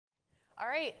All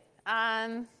right.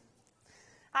 Hi,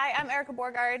 I'm Erica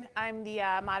Borgard. I'm the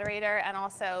moderator and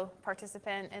also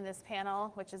participant in this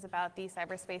panel, which is about the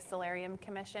Cyberspace Solarium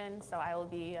Commission. So I will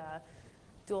be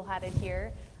dual-hatted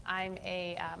here. I'm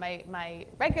my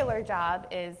regular job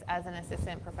is as an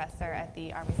assistant professor at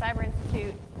the Army Cyber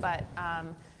Institute, but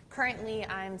currently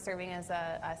I'm serving as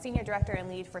a senior director and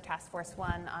lead for Task Force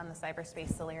 1 on the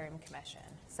Cyberspace Solarium Commission.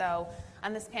 So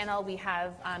on this panel, we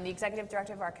have the executive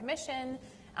director of our commission,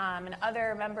 and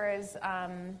other members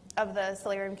of the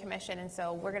Solarium Commission. And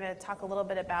so we're going to talk a little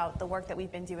bit about the work that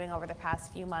we've been doing over the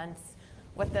past few months,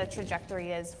 what the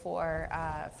trajectory is for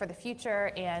the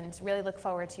future, and really look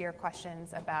forward to your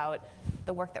questions about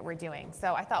the work that we're doing.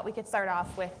 So I thought we could start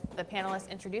off with the panelists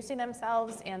introducing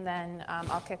themselves, and then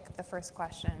I'll kick the first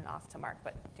question off to Mark.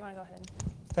 But do you want to go ahead?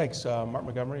 Thanks. Mark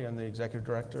Montgomery. I'm the executive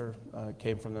director.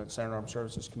 Came from the Senate Armed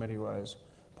Services Committee, where I was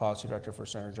policy director for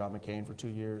Senator John McCain for 2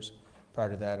 years. Prior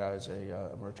to that, I was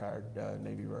a retired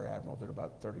Navy Rear Admiral, did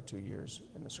about 32 years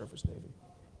in the Surface Navy.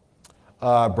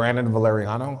 Brandon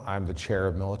Valeriano. I'm the chair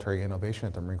of military innovation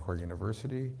at the Marine Corps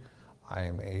University. I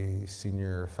am a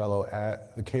senior fellow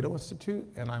at the Cato Institute,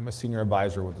 and I'm a senior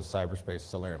advisor with the Cyberspace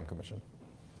Solarium Commission.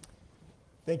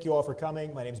 Thank you all for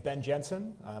coming. My name is Ben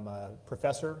Jensen. I'm a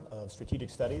professor of strategic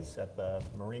studies at the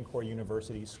Marine Corps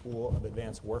University School of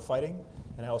Advanced Warfighting,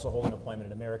 and I also hold an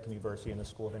appointment at American University in the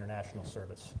School of International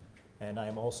Service. And I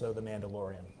am also the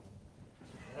Mandalorian.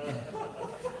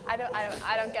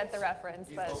 I don't get the reference,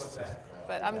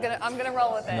 but I'm gonna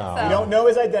roll with it. No. So. We don't know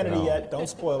his identity yet. Don't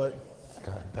spoil it.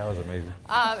 God, that was amazing.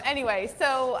 Anyway,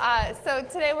 so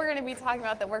today we're going to be talking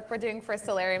about the work we're doing for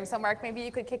Solarium. So Mark, maybe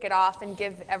you could kick it off and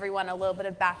give everyone a little bit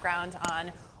of background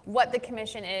on what the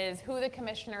commission is, who the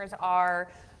commissioners are,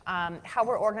 how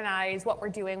we're organized, what we're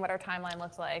doing, what our timeline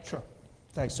looks like. Sure.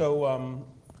 Thanks. So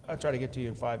I'll try to get to you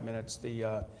in 5 minutes.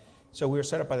 So we were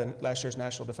set up by the last year's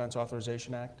National Defense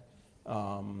Authorization Act.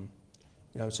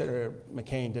 Senator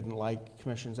McCain didn't like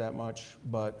commissions that much,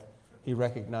 but he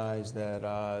recognized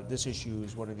that this issue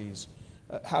is one of these,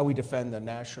 how we defend the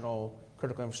national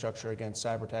critical infrastructure against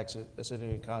cyber attacks of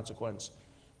significant consequence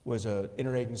was an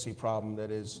interagency problem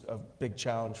that is a big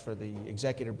challenge for the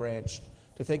executive branch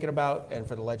to think about and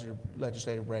for the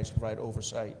legislative branch to provide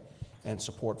oversight and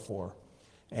support for.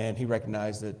 And he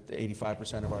recognized that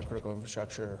 85% of our critical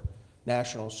infrastructure,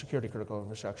 national security critical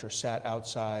infrastructure, sat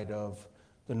outside of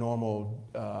the normal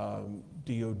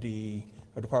DoD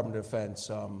or Department of Defense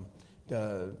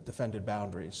defended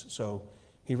boundaries. So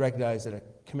he recognized that a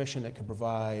commission that could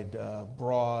provide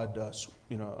broad,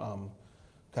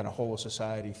 kind of whole of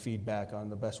society feedback on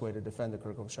the best way to defend the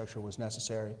critical infrastructure was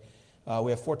necessary.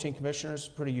 We have 14 commissioners,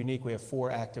 pretty unique. We have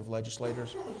 4 active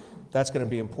legislators. That's going to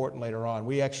be important later on.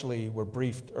 We actually were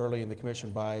briefed early in the commission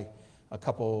by a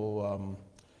couple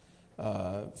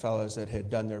fellows that had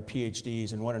done their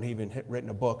PhDs, and one had even written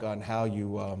a book on how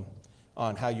you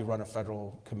run a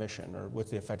federal commission, or what's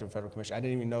the effective federal commission. I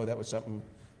didn't even know that was something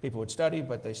people would study,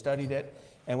 but they studied it.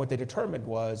 And what they determined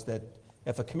was that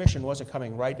if a commission wasn't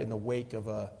coming right in the wake of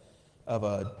a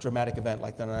dramatic event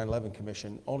like the 9/11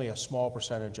 Commission, only a small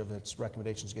percentage of its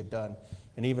recommendations get done.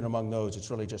 And even among those,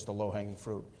 it's really just the low-hanging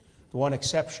fruit. The one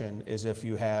exception is if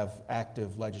you have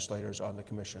active legislators on the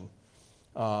commission.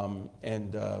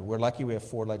 We're lucky we have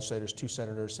 4 legislators, 2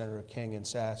 senators, Senator King and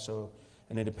Sass, so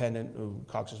an independent who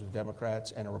caucuses with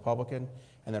Democrats, and a Republican,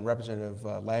 and then Representative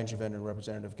Langevin and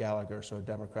Representative Gallagher, so a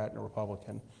Democrat and a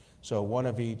Republican. So one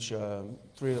of each,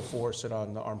 3 of the 4 sit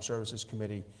on the Armed Services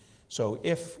Committee. So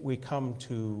if we come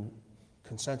to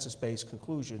consensus-based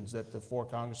conclusions that the 4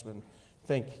 congressmen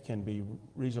think can be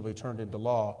reasonably turned into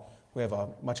law, we have a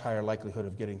much higher likelihood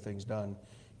of getting things done,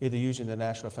 either using the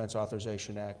National Defense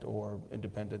Authorization Act or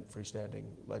independent freestanding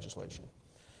legislation.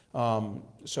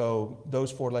 So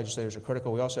those 4 legislators are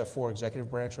critical. We also have 4 executive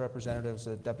branch representatives,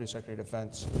 the Deputy Secretary of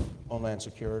Defense, Homeland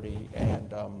Security,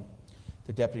 and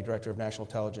the Deputy Director of National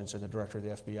Intelligence and the Director of the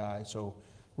FBI. So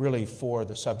really for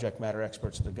the subject matter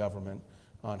experts of the government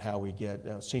on how we get,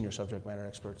 senior subject matter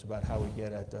experts about how we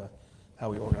get at how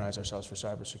we organize ourselves for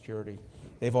cybersecurity.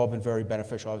 They've all been very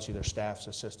beneficial. Obviously, their staffs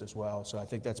assist as well. So I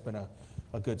think that's been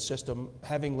a good system.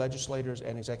 Having legislators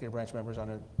and executive branch members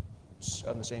on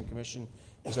the same commission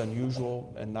is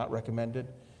unusual and not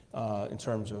recommended in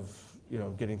terms of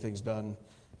getting things done,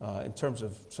 in terms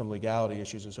of some legality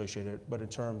issues associated, but in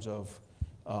terms of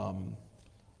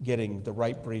getting the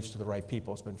right briefs to the right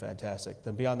people, it's been fantastic.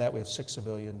 Then beyond that, we have 6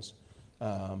 civilians. They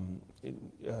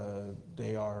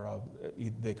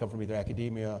come from either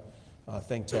academia,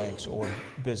 think tanks, or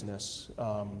business.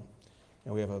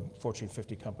 And we have a Fortune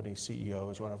 50 company CEO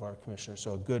as one of our commissioners,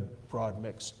 so a good broad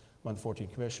mix among the 14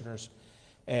 commissioners.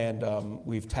 And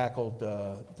we've tackled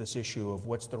this issue of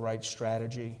what's the right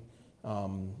strategy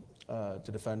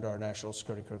to defend our national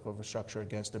security critical infrastructure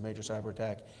against a major cyber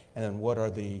attack, and then what are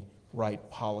the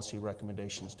right policy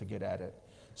recommendations to get at it.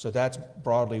 So that's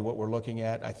broadly what we're looking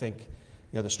at. I think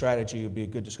the strategy would be a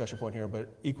good discussion point here, but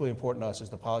equally important to us is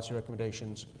the policy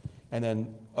recommendations, and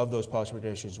then of those policy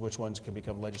recommendations, which ones can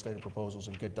become legislative proposals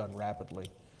and get done rapidly.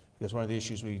 Because one of the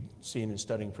issues we've seen in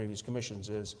studying previous commissions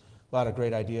is a lot of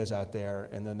great ideas out there,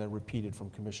 and then they're repeated from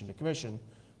commission to commission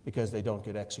because they don't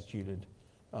get executed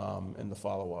in the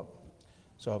follow-up.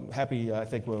 So I'm happy, I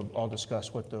think we'll all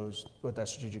discuss what that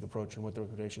strategic approach and what the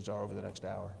recommendations are over the next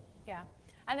hour. Yeah.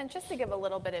 And then just to give a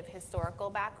little bit of historical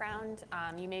background,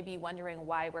 you may be wondering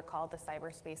why we're called the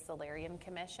Cyberspace Solarium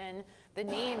Commission. The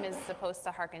name is supposed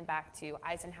to harken back to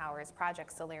Eisenhower's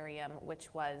Project Solarium, which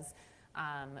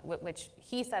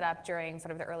he set up during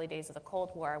sort of the early days of the Cold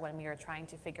War, when we were trying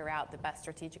to figure out the best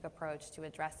strategic approach to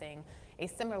addressing a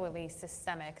similarly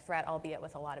systemic threat, albeit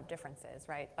with a lot of differences,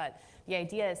 right? But the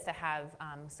idea is to have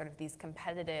sort of these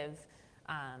competitive,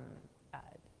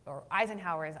 or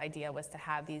Eisenhower's idea was to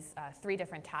have these 3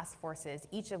 different task forces,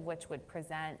 each of which would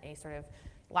present a sort of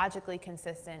logically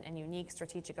consistent and unique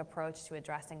strategic approach to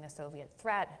addressing the Soviet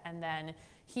threat, and then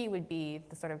he would be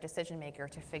the sort of decision maker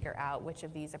to figure out which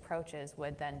of these approaches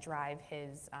would then drive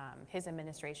his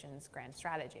administration's grand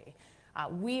strategy.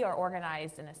 We are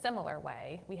organized in a similar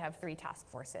way. We have 3 task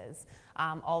forces,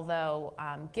 although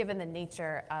given the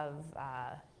nature of,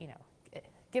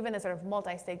 given the sort of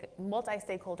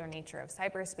multi-stakeholder nature of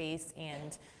cyberspace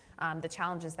and the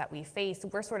challenges that we face,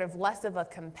 we're sort of less of a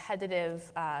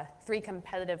competitive, 3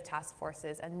 competitive task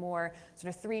forces and more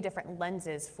sort of 3 different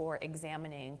lenses for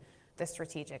examining the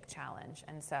strategic challenge.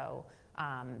 And so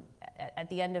at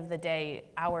the end of the day,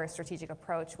 our strategic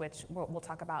approach, which we'll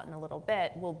talk about in a little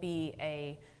bit, will be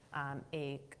a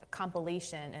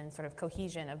compilation and sort of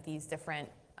cohesion of these different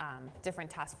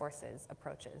task forces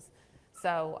approaches.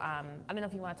 So I don't know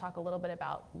if you want to talk a little bit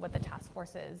about what each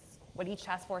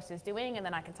task force is doing, and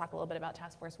then I can talk a little bit about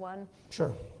Task Force 1.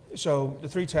 Sure. So the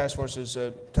 3 task forces,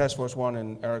 Task Force 1,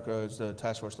 and Erica is the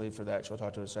task force lead for that, she'll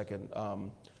talk to in a second,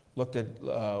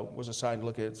 was assigned to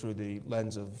look at it through the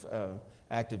lens of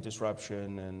active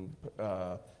disruption and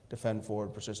defend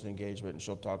forward persistent engagement, and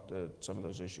she'll talk to some of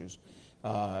those issues.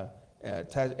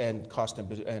 And cost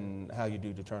and how you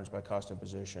do deterrence by cost and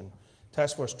position.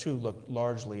 Task Force 2 looked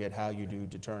largely at how you do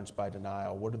deterrence by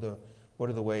denial. What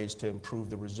are the ways to improve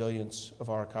the resilience of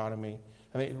our economy?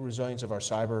 Resilience of our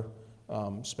cyber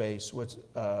space. What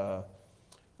are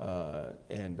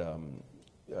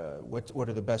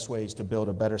the best ways to build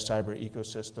a better cyber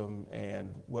ecosystem,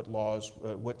 and what laws,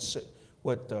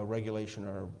 what regulation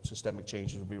or systemic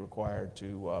changes would be required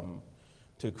to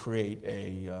create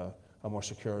a more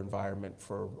secure environment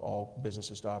for all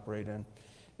businesses to operate in,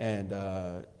 and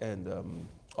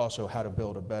also how to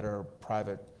build a better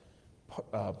private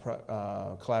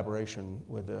collaboration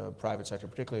with the private sector,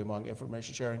 particularly among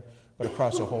information sharing, but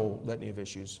across a whole litany of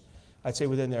issues. I'd say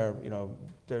within there,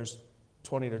 there's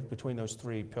between those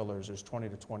 3 pillars, there's 20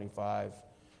 to 25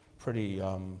 pretty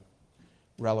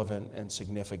relevant and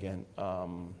significant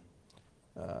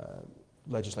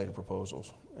legislative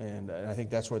proposals. And I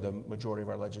think that's where the vast majority of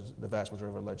our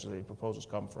legislative proposals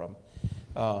come from.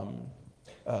 A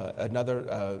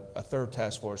 3rd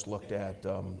task force looked at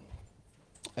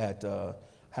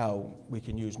how we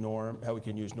can use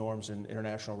norms in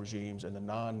international regimes and the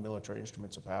non-military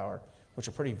instruments of power, which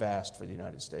are pretty vast for the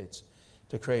United States,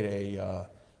 to create a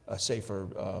safer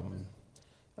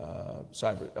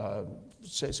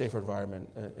safer environment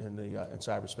in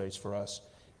cyberspace for us,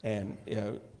 and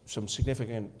some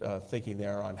significant thinking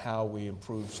there on how we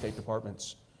improve State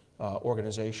Department's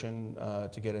organization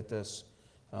to get at this.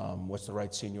 What's the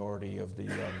right seniority of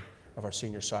our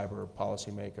senior cyber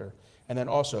policymaker, and then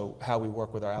also how we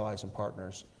work with our allies and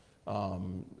partners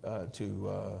to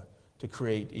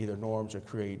create either norms or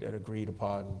create an agreed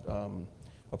upon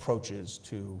approaches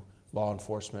to law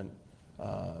enforcement,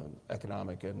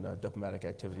 economic and diplomatic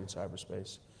activity in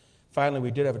cyberspace. Finally,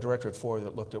 we did have a Directorate 4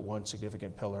 that looked at one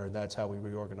significant pillar, and that's how we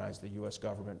reorganize the U.S.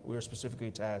 government. We were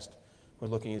specifically tasked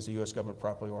with looking at the U.S. government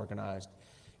properly organized.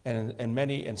 And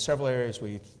in several areas,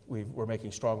 we're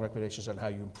making strong recommendations on how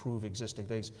you improve existing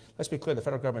things. Let's be clear, the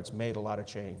federal government's made a lot of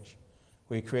change.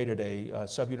 We created a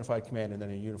sub-unified command and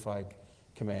then a unified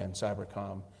command,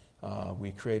 Cybercom.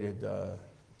 We created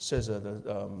CISA,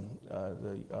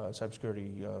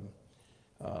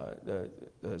 the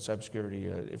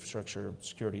cybersecurity infrastructure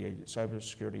security,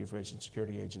 cybersecurity information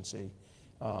security agency,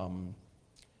 and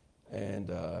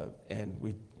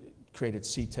we created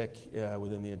CTIC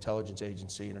within the intelligence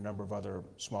agency and a number of other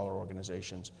smaller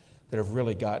organizations that have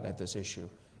really gotten at this issue.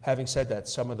 Having said that,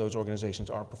 some of those organizations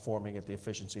aren't performing at the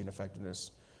efficiency and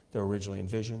effectiveness they were originally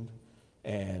envisioned,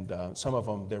 and some of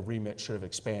them, their remit should have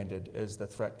expanded as the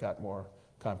threat got more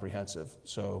comprehensive.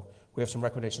 So we have some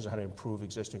recommendations on how to improve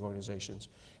existing organizations,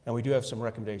 and we do have some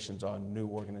recommendations on new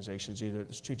organizations, either at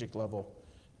the strategic level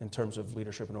in terms of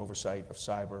leadership and oversight of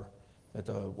cyber at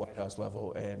the White House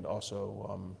level, and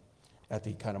also at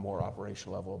the kind of more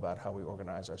operational level about how we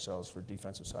organize ourselves for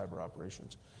defensive cyber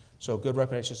operations. So good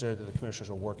recommendations there that the commissioners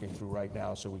are working through right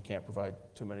now, so we can't provide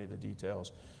too many of the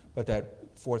details. But that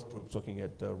fourth group is looking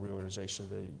at the reorganization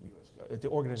of the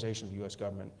organization of the U.S.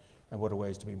 government and what are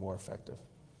ways to be more effective.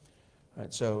 All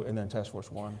right, so, and then Task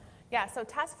Force 1. Yeah, so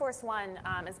Task Force 1,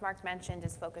 as Mark mentioned,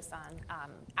 is focused on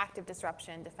active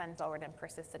disruption, defend forward, and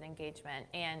persistent engagement.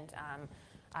 And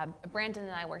Brandon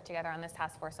and I work together on this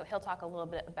task force, so he'll talk a little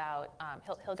bit about,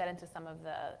 he'll get into some of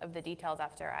the details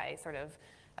after I sort of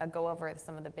go over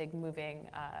some of the big moving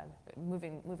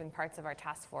parts of our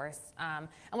task force. And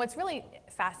what's really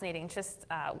fascinating, just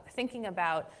thinking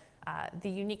about the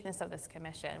uniqueness of this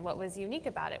commission. What was unique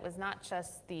about it was not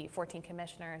just the 14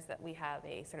 commissioners, that we have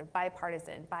a sort of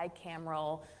bipartisan,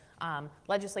 bicameral,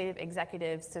 legislative,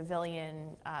 executive,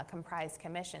 civilian comprised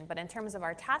commission. But in terms of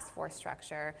our task force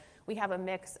structure, we have a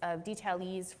mix of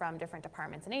detailees from different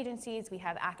departments and agencies. We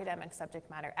have academic subject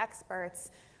matter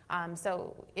experts.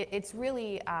 So it's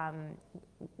really, I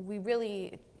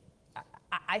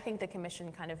think the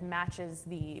commission kind of matches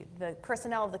the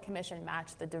personnel of the commission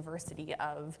match the diversity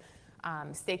of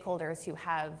stakeholders who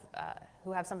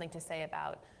have something to say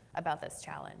about this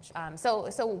challenge.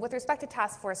 So with respect to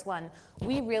Task Force 1,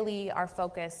 we really are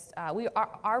focused,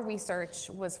 our research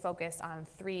was focused on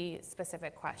 3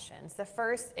 specific questions. The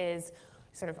first is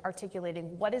sort of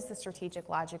articulating what is the strategic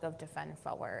logic of Defend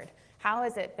Forward? How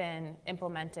has it been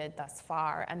implemented thus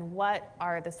far? And what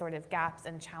are the sort of gaps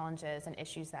and challenges and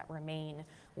issues that remain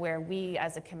where we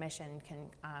as a commission can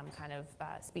kind of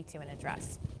speak to and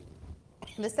address?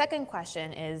 The second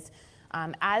question is,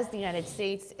 as the United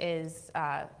States is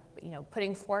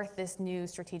putting forth this new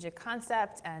strategic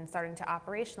concept and starting to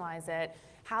operationalize it,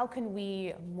 how can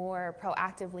we more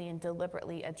proactively and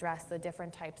deliberately address the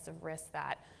different types of risks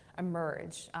that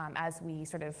emerge as we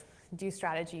sort of do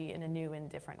strategy in a new and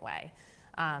different way?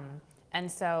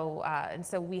 And so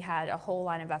we had a whole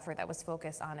line of effort that was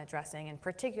focused on addressing, in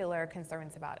particular,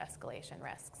 concerns about escalation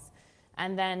risks.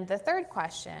 And then the third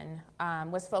question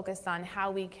was focused on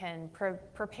how we can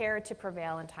prepare to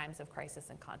prevail in times of crisis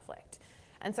and conflict.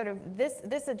 And sort of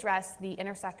this addressed the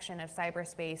intersection of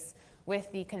cyberspace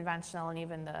with the conventional and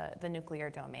even the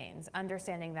nuclear domains,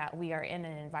 understanding that we are in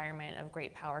an environment of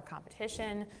great power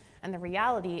competition, and the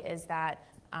reality is that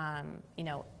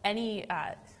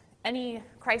any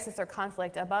crisis or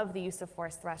conflict above the use of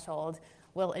force threshold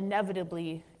will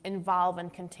inevitably involve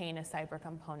and contain a cyber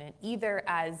component, either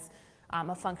as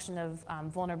a function of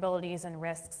vulnerabilities and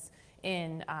risks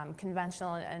in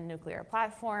conventional and nuclear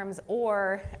platforms,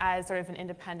 or as sort of an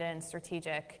independent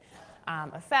strategic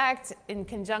effect in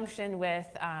conjunction with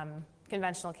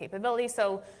conventional capabilities.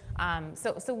 So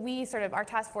we sort of, our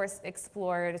task force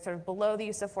explored sort of below the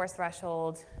use of force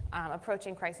threshold,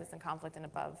 approaching crisis and conflict, and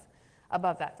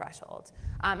above that threshold.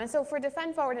 And so for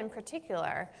Defend Forward in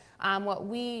particular,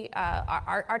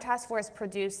 our task force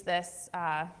produced this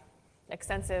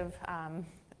extensive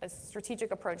a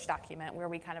strategic approach document where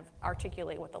we kind of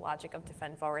articulate what the logic of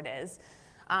Defend Forward is.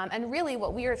 And really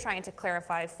what we are trying to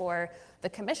clarify for the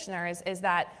commissioners is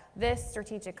that this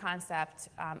strategic concept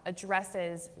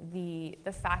addresses the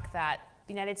fact that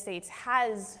the United States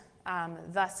has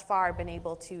thus far been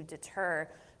able to deter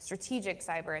strategic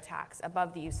cyber attacks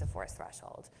above the use of force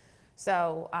threshold.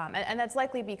 So, and that's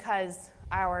likely because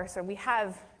we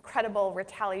have credible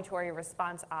retaliatory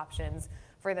response options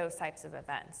for those types of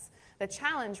events. The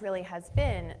challenge really has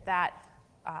been that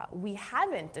we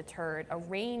haven't deterred a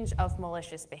range of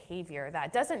malicious behavior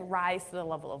that doesn't rise to the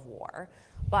level of war,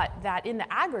 but that in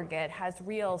the aggregate has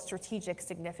real strategic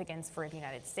significance for the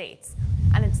United States.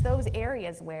 And it's those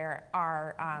areas where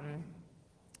our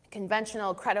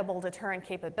conventional, credible deterrent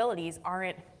capabilities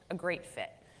aren't a great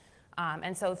fit.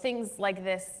 And so things like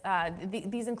this,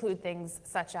 these include things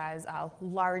such as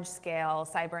large-scale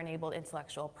cyber-enabled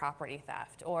intellectual property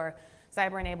theft, or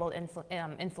cyber-enabled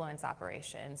influence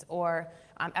operations, or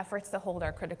efforts to hold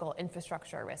our critical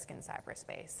infrastructure at risk in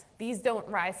cyberspace. These don't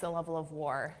rise to the level of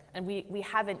war, and we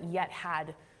haven't yet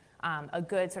had a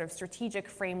good sort of strategic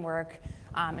framework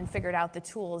and figured out the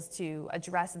tools to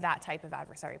address that type of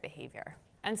adversary behavior.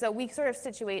 And so we sort of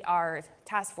situate our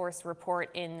task force report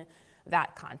in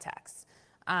that context.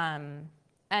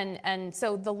 And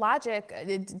so the logic,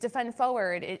 defend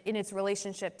forward in its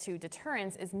relationship to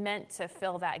deterrence is meant to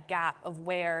fill that gap of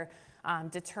where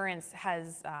deterrence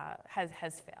has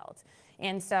failed.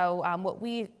 And so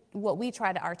what we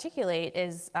try to articulate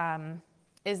is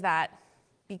that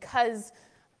because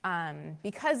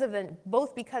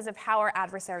of how our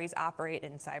adversaries operate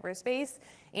in cyberspace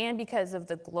and because of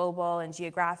the global and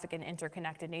geographic and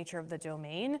interconnected nature of the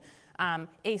domain,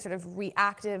 a sort of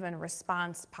reactive and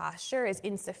response posture is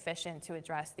insufficient to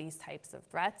address these types of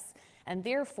threats. And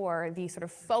therefore, the sort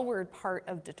of forward part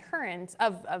of deterrence,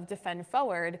 of defend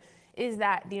forward, is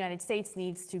that the United States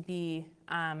needs to be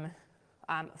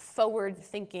forward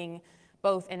thinking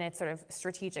both in its sort of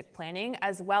strategic planning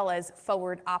as well as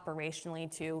forward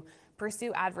operationally to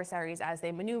pursue adversaries as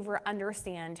they maneuver,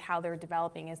 understand how they're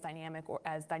developing as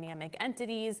dynamic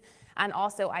entities, and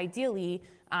also ideally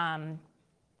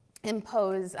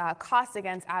impose costs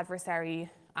against adversary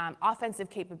offensive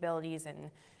capabilities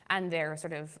and their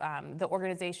sort of the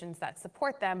organizations that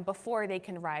support them before they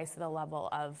can rise to the level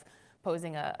of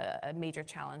posing a major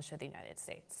challenge to the United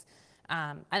States.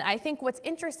 And I think what's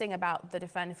interesting about the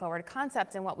defend forward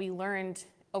concept and what we learned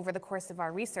over the course of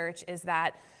our research is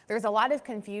that there's a lot of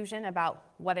confusion about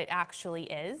what it actually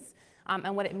is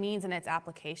and what it means in its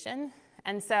application.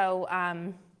 And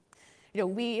so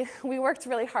we worked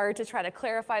really hard to try to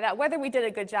clarify that. Whether we did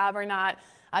a good job or not,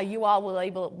 you all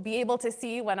will be able to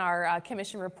see when our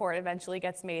commission report eventually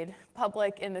gets made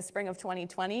public in the spring of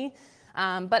 2020.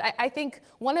 But I think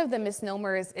one of the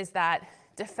misnomers is that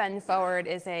defend forward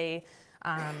is a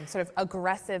sort of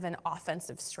aggressive and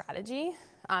offensive strategy.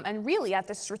 And really, at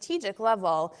the strategic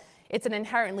level, it's an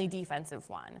inherently defensive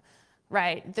one,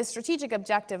 right? The strategic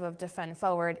objective of defend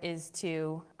forward is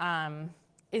to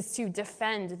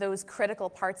defend those critical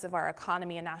parts of our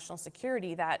economy and national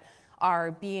security that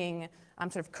are being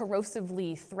sort of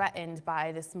corrosively threatened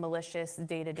by this malicious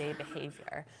day-to-day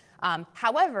behavior.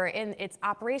 However, in its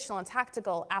operational and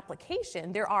tactical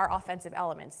application, there are offensive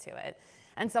elements to it.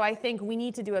 And so I think we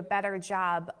need to do a better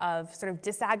job of sort of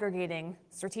disaggregating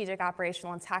strategic,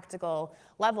 operational, and tactical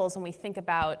levels when we think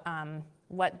about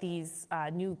what these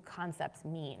new concepts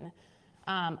mean.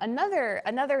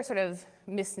 Another sort of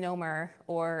misnomer,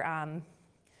 or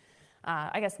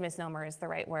I guess misnomer is the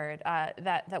right word,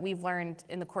 that we've learned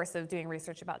in the course of doing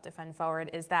research about defend forward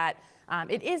is that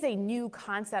it is a new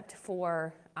concept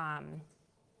for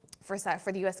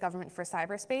the U.S. government for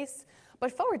cyberspace,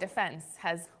 but forward defense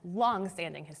has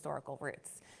long-standing historical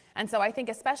roots. And so I think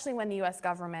especially when the U.S.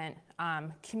 government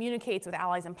communicates with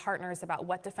allies and partners about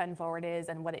what defend forward is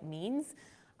and what it means,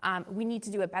 we need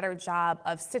to do a better job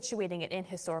of situating it in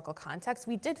historical context.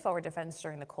 We did forward defense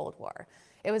during the Cold War.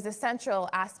 It was a central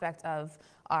aspect of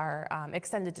our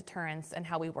extended deterrence and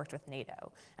how we worked with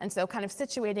NATO. And so kind of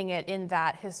situating it in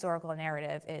that historical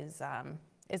narrative is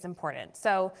important.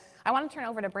 So I want to turn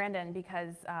over to Brandon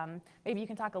because maybe you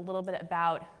can talk a little bit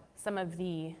about some of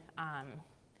the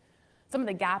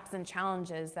gaps and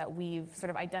challenges that we've sort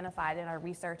of identified in our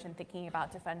research and thinking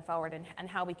about defend forward and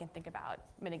how we can think about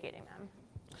mitigating them.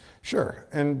 Sure,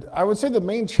 and I would say the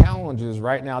main challenge is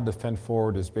right now defend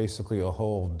forward is basically a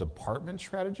whole department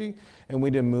strategy, and we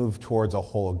need to move towards a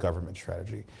whole government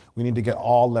strategy. We need to get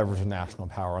all levers of national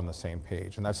power on the same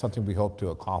page, and that's something we hope to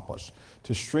accomplish,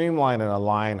 to streamline and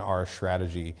align our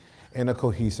strategy in a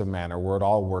cohesive manner where it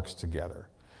all works together.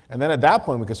 And then at that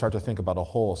point, we can start to think about a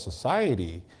whole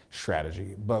society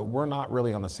strategy, but we're not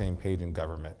really on the same page in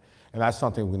government. And that's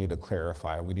something we need to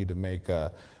clarify. We need to make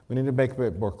a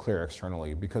bit more clear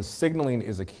externally because signaling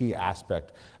is a key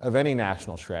aspect of any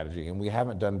national strategy, and we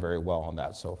haven't done very well on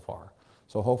that so far.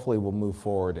 So hopefully we'll move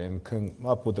forward and come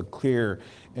up with a clear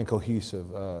and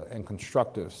cohesive and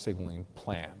constructive signaling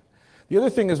plan. The other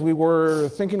thing is we were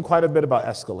thinking quite a bit about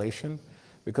escalation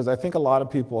because I think a lot of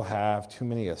people have too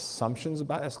many assumptions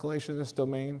about escalation in this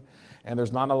domain, and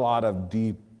there's not a lot of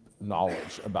deep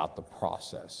knowledge about the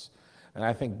process. And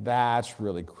I think that's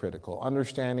really critical,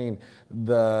 understanding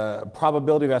the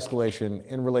probability of escalation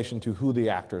in relation to who the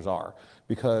actors are,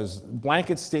 because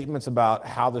blanket statements about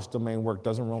how this domain works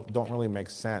don't really make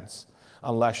sense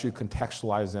unless you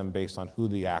contextualize them based on who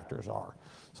the actors are.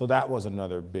 So that was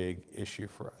another big issue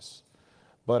for us.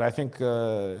 But I think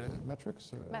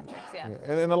metrics? Metrics, yeah.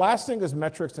 And the last thing is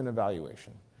metrics and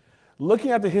evaluation.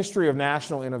 Looking at the history of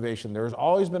national innovation, there's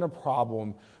always been a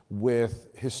problem with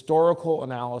historical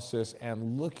analysis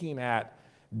and looking at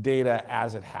data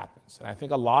as it happens. And I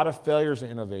think a lot of failures in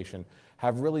innovation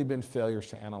have really been failures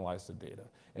to analyze the data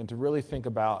and to really think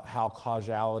about how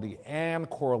causality and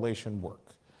correlation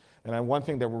work. And one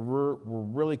thing that we're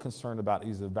really concerned about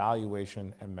is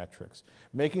evaluation and metrics,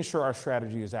 making sure our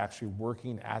strategy is actually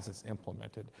working as it's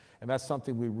implemented. And that's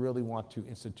something we really want to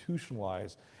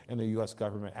institutionalize in the US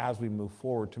government as we move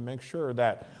forward, to make sure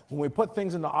that when we put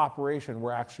things into operation,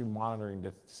 we're actually monitoring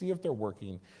to see if they're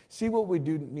working, see what we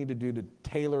need to do to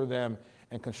tailor them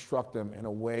and construct them in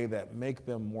a way that make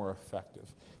them more effective.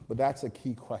 But that's a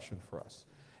key question for us.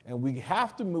 And we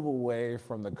have to move away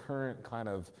from the current kind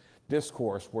of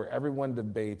discourse where everyone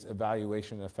debates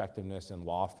evaluation and effectiveness in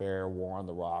lawfare, war on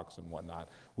the rocks, and whatnot.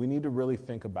 We need to really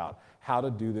think about how to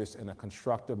do this in a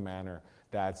constructive manner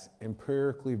that's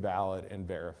empirically valid and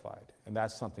verified. And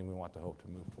that's something we want to hope to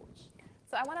move towards.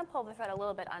 So I want to pull the thread a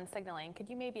little bit on signaling. Could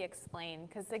you maybe explain,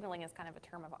 because signaling is kind of a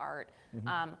term of art,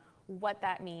 what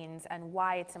that means and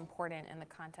why it's important in the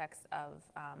context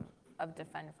of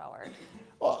Defend Forward?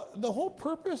 Well, the whole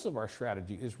purpose of our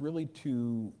strategy is really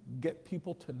to get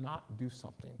people to not do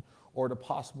something or to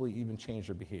possibly even change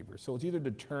their behavior. So it's either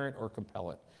deterrent or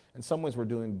compellent. In some ways, we're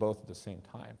doing both at the same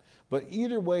time. But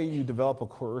either way you develop a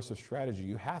coercive strategy,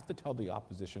 you have to tell the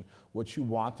opposition what you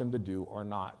want them to do or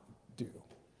not do.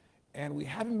 And we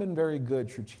haven't been very good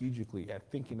strategically at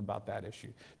thinking about that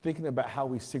issue, thinking about how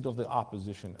we signal the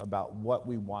opposition about what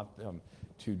we want them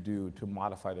to do to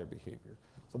modify their behavior.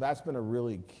 So that's been a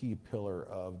really key pillar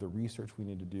of the research we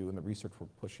need to do and the research we're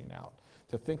pushing out,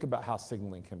 to think about how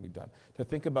signaling can be done, to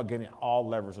think about getting all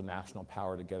levers of national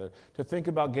power together, to think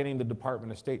about getting the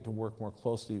Department of State to work more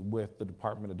closely with the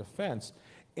Department of Defense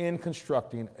in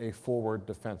constructing a forward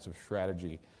defensive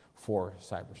strategy for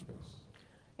cyberspace.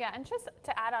 Yeah, and just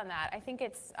to add on that, I think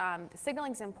it's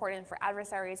signaling is important for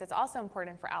adversaries. It's also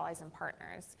important for allies and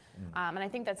partners. And I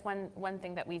think that's one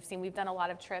thing that we've seen. We've done a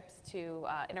lot of trips to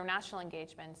international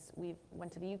engagements. We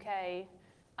went to the UK,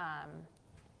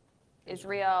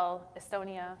 Israel,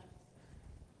 Estonia.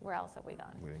 Where else have we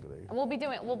gone? We didn't go there. And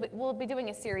we'll be doing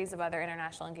a series of other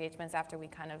international engagements after we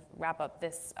kind of wrap up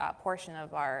this portion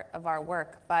of our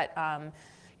work. But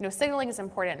you know, signaling is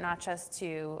important not just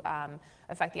to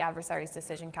affect the adversary's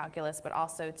decision calculus, but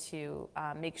also to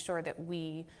make sure that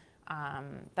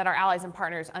that our allies and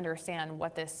partners understand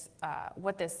what this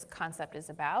concept is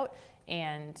about,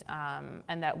 and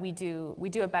that we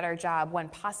do a better job when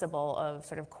possible of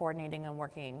sort of coordinating and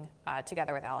working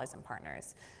together with allies and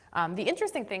partners. The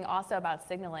interesting thing also about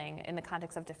signaling in the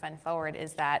context of Defend Forward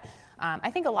is that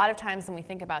I think a lot of times when we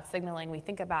think about signaling, we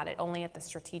think about it only at the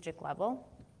strategic level.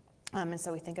 And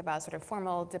so we think about sort of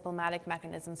formal diplomatic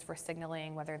mechanisms for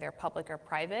signaling, whether they're public or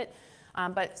private.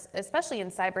 But especially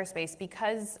in cyberspace,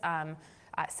 because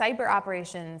cyber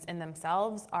operations in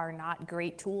themselves are not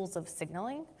great tools of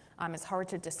signaling, it's hard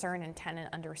to discern intent and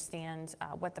understand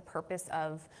what the purpose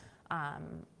of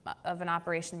an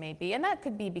operation may be. And that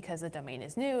could be because the domain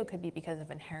is new, it could be because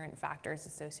of inherent factors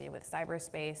associated with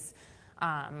cyberspace,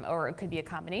 or it could be a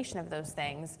combination of those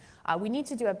things. We need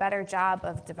to do a better job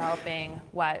of developing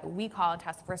what we call in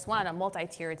Task Force 1 a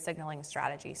multi-tiered signaling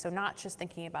strategy. So not just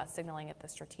thinking about signaling at the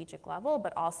strategic level,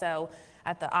 but also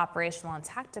at the operational and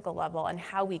tactical level, and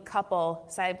how we couple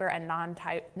cyber and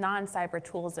non-cyber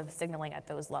tools of signaling at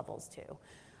those levels too.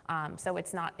 So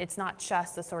it's not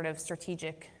just the sort of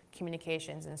strategic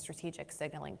communications and strategic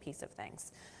signaling piece of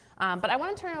things. But I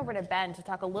want to turn over to Ben to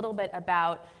talk a little bit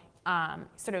about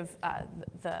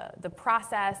the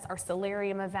process, our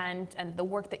Solarium event, and the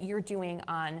work that you're doing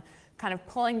on kind of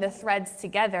pulling the threads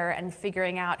together and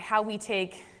figuring out how we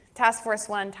take Task Force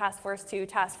 1, Task Force 2,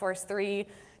 Task Force 3,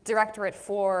 Directorate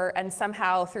 4, and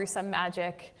somehow through some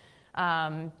magic,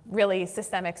 really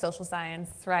systemic social science,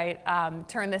 right,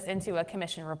 turn this into a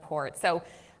commission report. So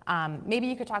maybe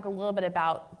you could talk a little bit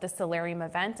about the Solarium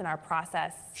event and our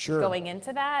process going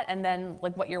into that, and then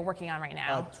like what you're working on right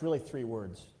now. It's really 3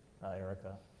 words.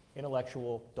 Erica,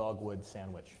 intellectual dogwood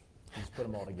sandwich. Just put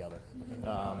them all together.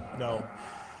 No,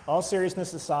 all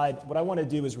seriousness aside, what I want to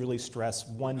do is really stress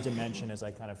one dimension as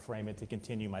I kind of frame it to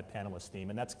continue my panelist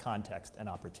theme, and that's context and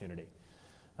opportunity.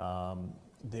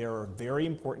 There are very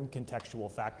important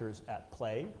contextual factors at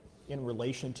play in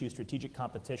relation to strategic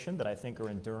competition that I think are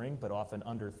enduring but often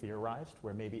under-theorized,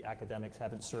 where maybe academics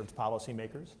haven't served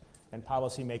policymakers, and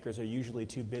policymakers are usually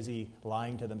too busy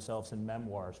lying to themselves in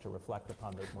memoirs to reflect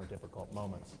upon those more difficult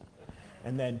moments.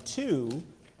 And then 2,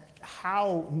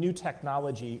 how new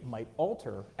technology might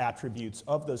alter attributes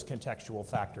of those contextual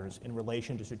factors in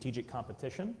relation to strategic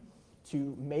competition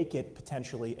to make it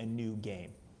potentially a new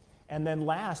game. And then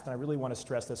last, and I really want to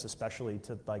stress this especially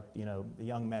to the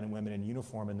young men and women in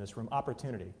uniform in this room,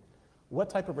 opportunity. What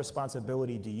type of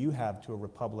responsibility do you have to a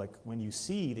republic when you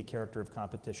see the character of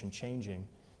competition changing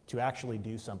to actually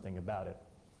do something about it?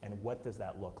 And what does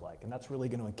that look like? And that's really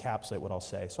going to encapsulate what I'll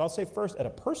say. So I'll say first, at a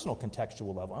personal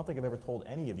contextual level, I don't think I've ever told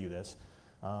any of you this.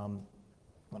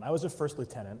 When I was a first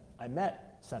lieutenant, I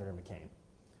met Senator McCain.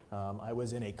 I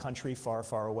was in a country far,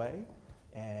 far away,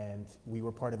 and we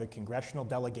were part of a congressional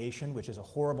delegation, which is a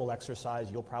horrible exercise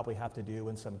you'll probably have to do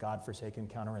in some godforsaken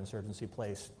counterinsurgency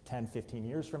place 10, 15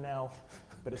 years from now.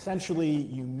 But essentially,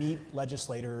 you meet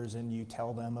legislators and you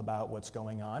tell them about what's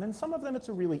going on. And some of them, it's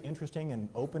a really interesting and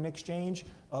open exchange.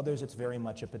 Others, it's very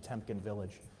much a Potemkin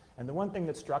village. And the one thing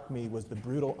that struck me was the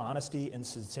brutal honesty and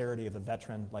sincerity of a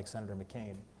veteran like Senator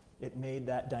McCain. It made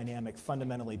that dynamic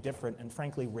fundamentally different and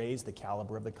frankly raised the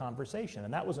caliber of the conversation.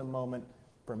 And that was a moment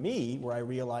for me where I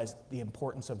realized the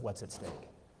importance of what's at stake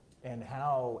and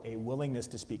how a willingness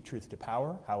to speak truth to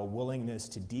power, how a willingness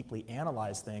to deeply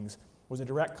analyze things was a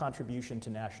direct contribution to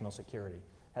national security.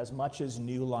 As much as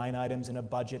new line items in a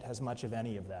budget, as much of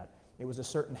any of that. It was a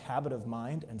certain habit of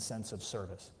mind and sense of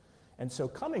service. And so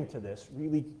coming to this,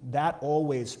 really, that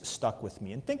always stuck with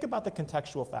me. And think about the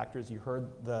contextual factors you heard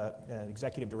the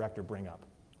executive director bring up,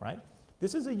 right?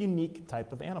 This is a unique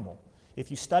type of animal. If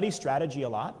you study strategy a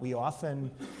lot, we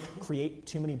often create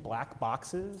too many black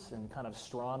boxes and kind of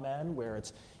straw men where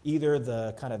it's either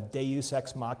the kind of deus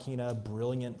ex machina,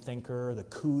 brilliant thinker, the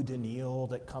coup de Nil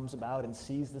that comes about and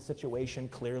sees the situation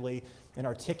clearly and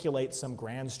articulates some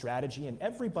grand strategy, and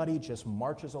everybody just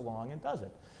marches along and does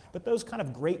it. But those kind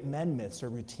of great men myths are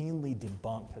routinely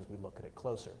debunked as we look at it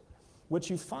closer. What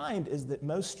you find is that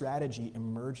most strategy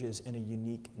emerges in a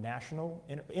unique national,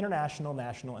 international,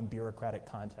 national, and bureaucratic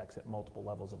context at multiple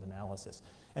levels of analysis.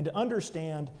 And to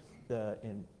understand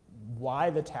why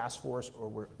the task force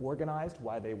were organized,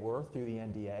 why they were through the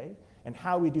NDA, and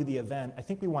how we do the event, I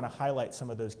think we want to highlight some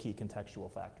of those key contextual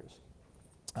factors.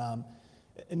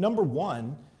 Number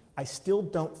one, I still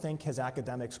don't think as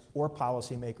academics or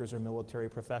policymakers or military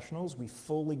professionals, we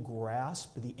fully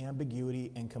grasp the ambiguity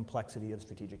and complexity of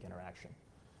strategic interaction.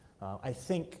 I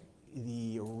think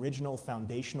the original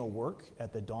foundational work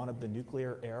at the dawn of the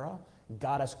nuclear era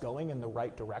got us going in the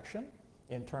right direction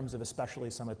in terms of especially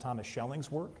some of Thomas Schelling's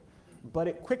work, but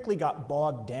it quickly got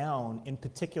bogged down in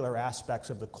particular aspects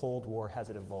of the Cold War as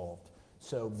it evolved.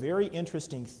 So very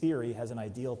interesting theory has an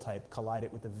ideal type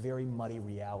collided with a very muddy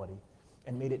reality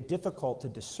and made it difficult to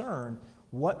discern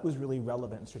what was really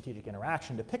relevant in strategic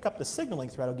interaction. To pick up the signaling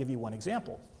thread, I'll give you one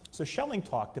example. So Schelling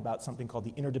talked about something called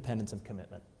the interdependence of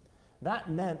commitment. That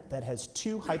meant that as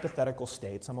two hypothetical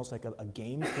states, almost like a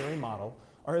game theory model,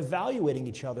 are evaluating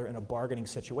each other in a bargaining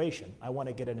situation. I want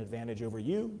to get an advantage over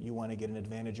you, you want to get an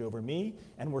advantage over me,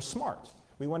 and we're smart.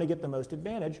 We want to get the most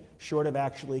advantage short of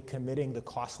actually committing the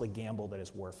costly gamble that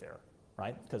is warfare,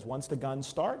 right? Because once the guns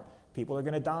start, people are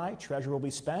going to die, treasure will be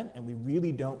spent, and we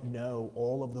really don't know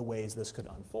all of the ways this could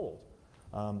unfold.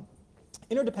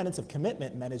 Interdependence of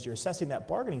commitment meant as you're assessing that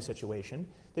bargaining situation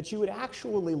that you would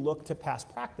actually look to past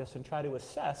practice and try to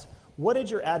assess what had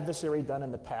your adversary done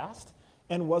in the past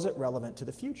and was it relevant to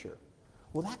the future?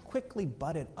 Well, that quickly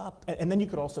butted up, and then you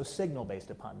could also signal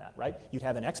based upon that, right? You'd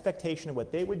have an expectation of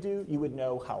what they would do, you would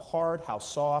know how hard, how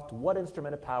soft, what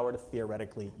instrument of power to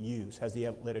theoretically use as the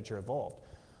literature evolved.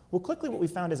 Well, quickly what we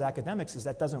found as academics is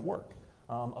that doesn't work.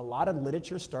 A lot of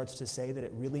literature starts to say that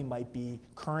it really might be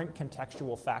current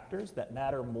contextual factors that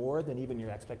matter more than even your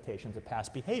expectations of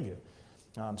past behavior.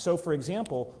 So for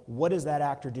example, what is that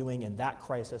actor doing in that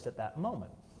crisis at that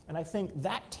moment? And I think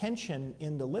that tension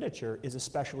in the literature is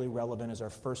especially relevant as our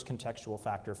first contextual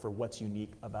factor for what's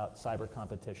unique about cyber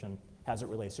competition as it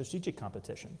relates to strategic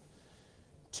competition.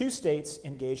 Two states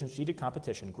engage in strategic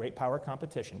competition, great power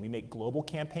competition. We make global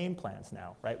campaign plans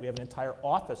now, right? We have an entire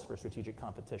office for strategic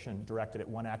competition directed at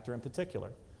one actor in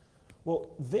particular. Well,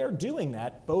 they're doing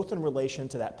that both in relation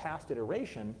to that past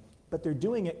iteration, but they're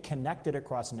doing it connected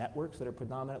across networks that are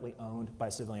predominantly owned by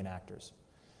civilian actors.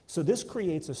 So this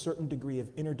creates a certain degree of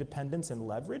interdependence and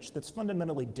leverage that's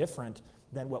fundamentally different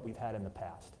than what we've had in the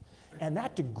past. And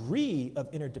that degree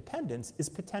of interdependence is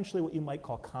potentially what you might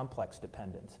call complex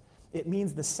dependence. It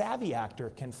means the savvy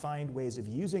actor can find ways of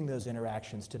using those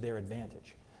interactions to their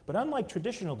advantage. But unlike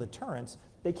traditional deterrence,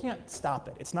 they can't stop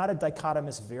it. It's not a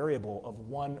dichotomous variable of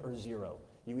 1 or 0.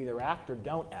 You either act or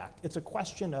don't act. It's a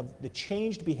question of the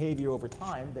changed behavior over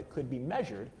time that could be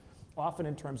measured, often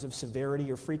in terms of severity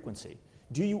or frequency.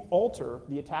 Do you alter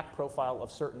the attack profile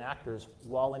of certain actors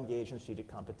while engaged in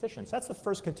strategic competition? So that's the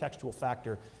first contextual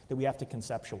factor that we have to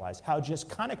conceptualize, how just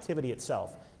connectivity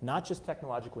itself, not just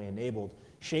technologically enabled,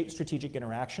 shapes strategic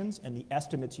interactions and the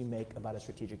estimates you make about a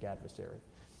strategic adversary.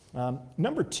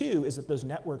 Number two is that those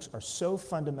networks are so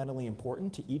fundamentally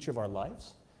important to each of our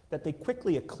lives that they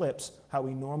quickly eclipse how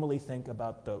we normally think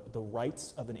about the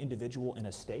rights of an individual in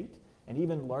a state and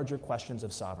even larger questions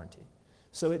of sovereignty.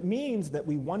 So it means that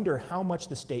we wonder how much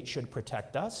the state should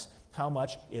protect us, how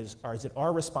much is it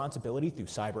our responsibility through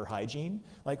cyber hygiene?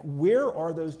 Like, where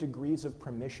are those degrees of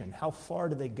permission? How far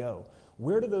do they go?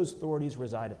 Where do those authorities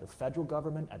reside, at the federal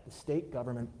government, at the state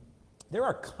government? There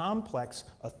are complex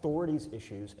authorities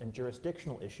issues and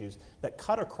jurisdictional issues that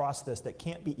cut across this that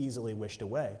can't be easily wished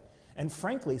away, and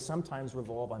frankly, sometimes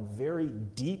revolve on very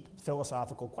deep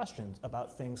philosophical questions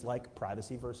about things like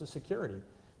privacy versus security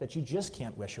that you just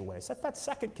can't wish away. So that's that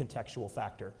second contextual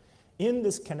factor. In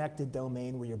this connected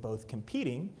domain where you're both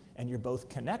competing and you're both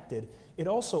connected, it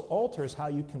also alters how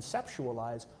you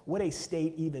conceptualize what a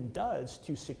state even does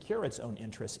to secure its own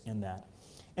interests in that.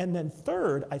 And then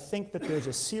third, I think that there's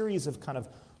a series of kind of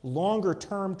longer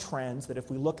term trends that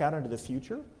if we look out into the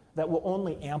future, that will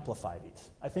only amplify these.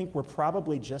 I think we're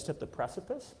probably just at the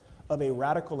precipice of a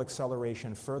radical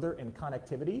acceleration further in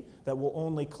connectivity that will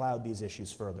only cloud these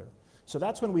issues further. So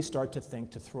that's when we start to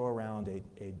think to throw around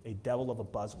a devil of a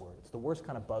buzzword. It's the worst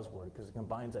kind of buzzword because it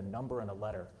combines a number and a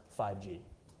letter, 5G,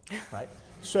 right?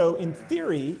 So in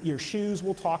theory, your shoes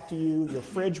will talk to you, your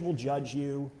fridge will judge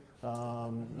you,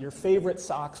 your favorite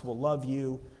socks will love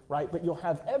you, right? But you'll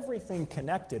have everything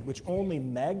connected, which only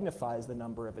magnifies the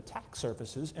number of attack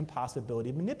surfaces and possibility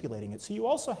of manipulating it. So you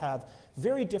also have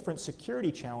very different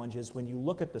security challenges when you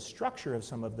look at the structure of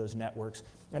some of those networks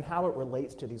and how it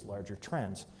relates to these larger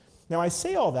trends. Now, I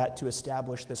say all that to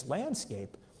establish this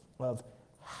landscape of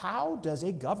how does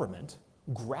a government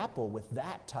grapple with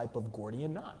that type of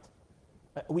Gordian knot?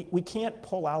 We can't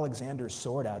pull Alexander's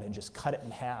sword out and just cut it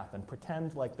in half and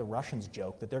pretend like the Russians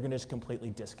joke that they're going to just completely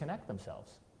disconnect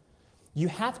themselves. You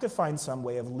have to find some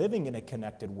way of living in a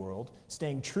connected world,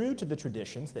 staying true to the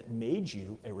traditions that made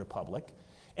you a republic,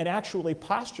 and actually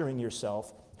posturing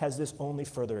yourself as this only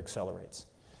further accelerates.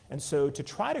 And so to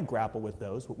try to grapple with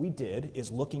those, what we did is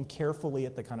looking carefully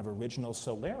at the kind of original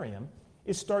Solarium,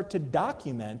 is start to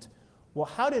document, well,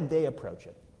 how did they approach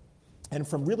it? And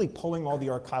from really pulling all the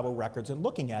archival records and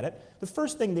looking at it, the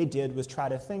first thing they did was try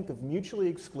to think of mutually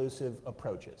exclusive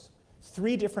approaches.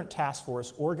 3 different task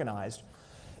forces organized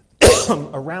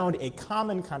around a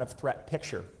common kind of threat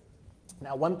picture.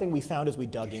 Now, one thing we found as we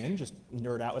dug in, just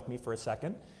nerd out with me for a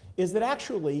second, is that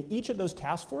actually each of those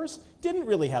task forces didn't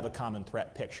really have a common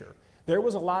threat picture. There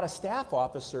was a lot of staff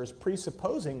officers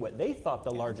presupposing what they thought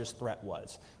the largest threat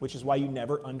was, which is why you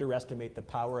never underestimate the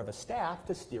power of a staff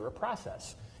to steer a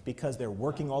process, because they're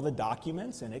working all the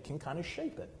documents and it can kind of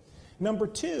shape it. Number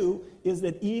 2 is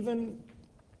that even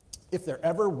if there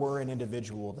ever were an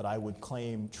individual that I would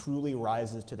claim truly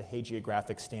rises to the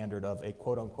hagiographic standard of a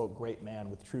quote-unquote great man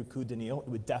with true coup de Nil, it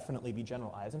would definitely be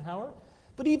General Eisenhower.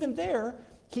 But even there,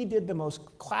 he did the most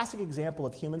classic example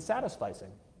of human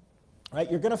sacrificing. Right?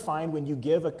 You're going to find when you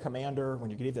give a commander, when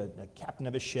you give a captain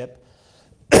of a ship,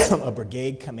 a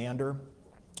brigade commander,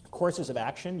 courses of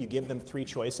action, you give them 3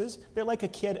 choices. They're like a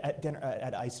kid at dinner,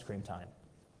 at ice cream time.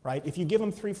 Right? If you give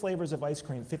them 3 flavors of ice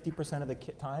cream, 50% of the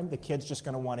time, the kid's just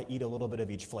going to want to eat a little bit of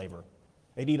each flavor.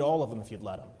 They'd eat all of them if you'd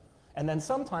let them. And then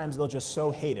sometimes they'll just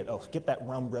so hate it, oh, get that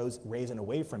rum raisin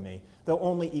away from me, they'll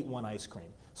only eat 1 ice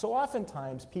cream. So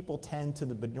oftentimes, people tend to,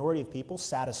 the majority of people,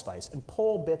 satisfice and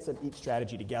pull bits of each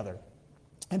strategy together.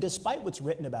 And despite what's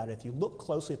written about it, if you look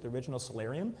closely at the original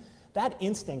Solarium, that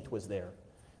instinct was there.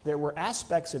 There were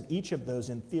aspects of each of those,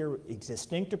 in theory,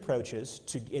 distinct approaches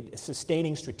to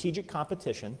sustaining strategic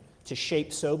competition to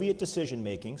shape Soviet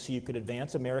decision-making so you could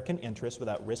advance American interests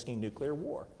without risking nuclear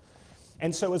war.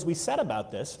 And so as we set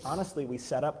about this, honestly, we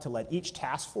set up to let each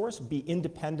task force be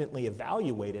independently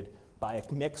evaluated by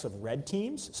a mix of red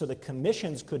teams so the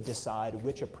commissions could decide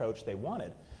which approach they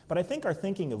wanted. But I think our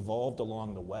thinking evolved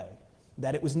along the way,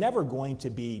 that it was never going to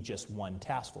be just one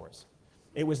task force.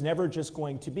 It was never just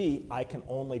going to be, I can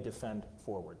only defend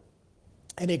forward,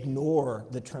 and ignore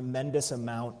the tremendous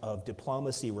amount of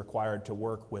diplomacy required to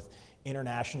work with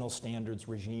international standards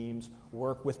regimes,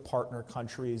 work with partner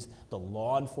countries, the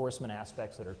law enforcement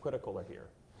aspects that are critical are here.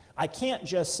 I can't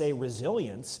just say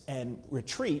resilience and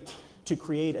retreat to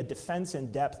create a defense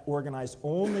in depth organized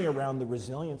only around the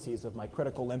resiliencies of my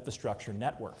critical infrastructure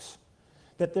networks.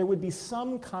 That there would be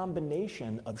some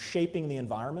combination of shaping the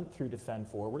environment through defend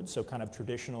forward, so kind of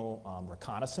traditional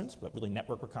reconnaissance, but really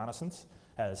network reconnaissance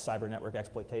as cyber network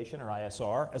exploitation or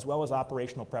ISR, as well as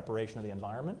operational preparation of the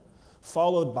environment,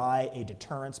 followed by a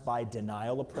deterrence by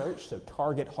denial approach, so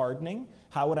target hardening.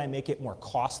 How would I make it more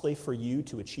costly for you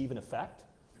to achieve an effect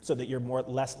so that you're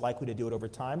less likely to do it over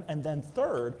time? And then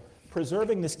third,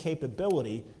 preserving this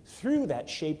capability through that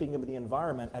shaping of the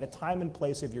environment at a time and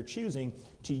place of your choosing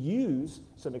to use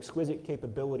some exquisite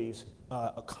capabilities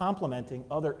complementing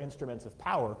other instruments of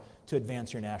power to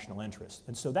advance your national interest.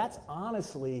 And so that's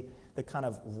honestly the kind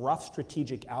of rough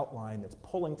strategic outline that's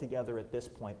pulling together at this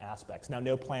point aspects. Now,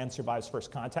 no plan survives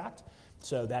first contact,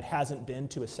 so that hasn't been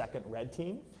to a second red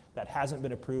team. That hasn't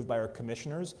been approved by our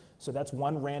commissioners, so that's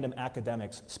one random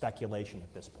academic's speculation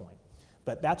at this point.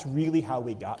 But that's really how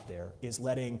we got there, is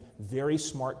letting very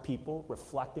smart people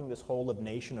reflecting this whole of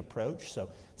nation approach, so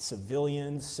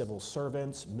civilians, civil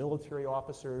servants, military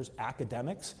officers,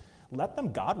 academics, let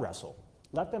them God wrestle.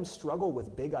 Let them struggle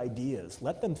with big ideas.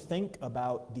 Let them think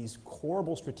about these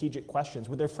horrible strategic questions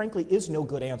where there frankly is no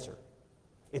good answer.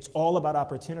 It's all about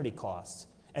opportunity costs.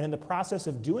 And in the process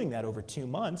of doing that over 2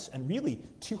 months, and really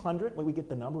 200, when we get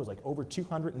the number, was like over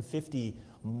 250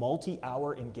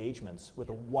 multi-hour engagements with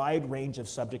a wide range of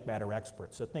subject matter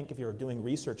experts. So think if you're doing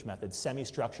research methods,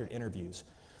 semi-structured interviews,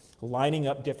 lining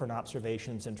up different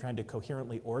observations and trying to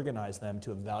coherently organize them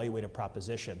to evaluate a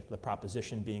proposition, the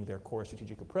proposition being their core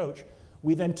strategic approach.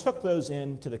 We then took those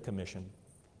into the commission.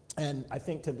 And I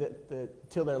think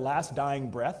till their last dying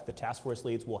breath, the task force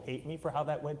leads will hate me for how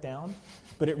that went down,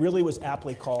 but it really was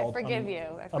aptly called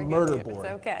a murder board.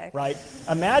 It's okay. Right?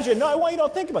 Imagine, no, I want you to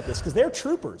think about this, because they're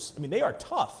troopers. I mean, they are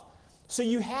tough. So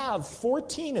you have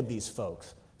 14 of these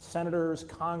folks, senators,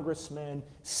 congressmen,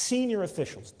 senior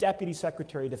officials, deputy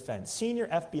secretary of defense, senior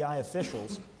FBI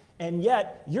officials, and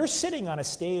yet you're sitting on a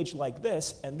stage like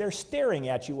this, and they're staring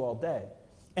at you all day,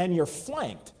 and you're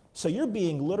flanked. So you're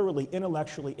being literally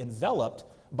intellectually enveloped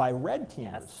by red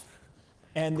teamers. Yes.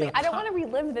 And I don't want to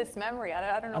relive this memory.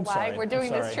 I don't know I'm why sorry, we're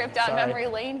doing I'm this sorry, trip down sorry. memory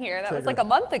lane here. That was Triggered. like a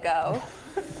month ago.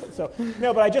 So,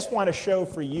 no, but I just want to show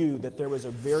for you that there was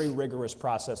a very rigorous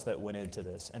process that went into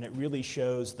this, and it really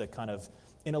shows the kind of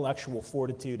intellectual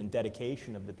fortitude and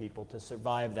dedication of the people to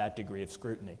survive that degree of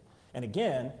scrutiny. And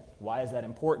again, why is that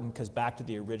important? Because back to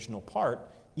the original part,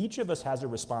 each of us has a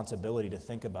responsibility to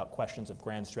think about questions of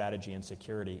grand strategy and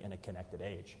security in a connected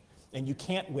age. And you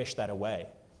can't wish that away.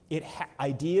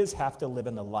 Ideas have to live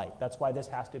in the light. That's why this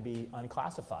has to be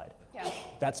unclassified. Yeah.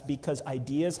 That's because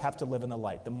ideas have to live in the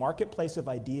light. The marketplace of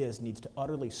ideas needs to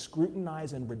utterly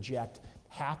scrutinize and reject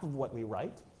half of what we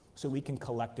write so we can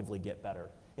collectively get better.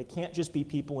 It can't just be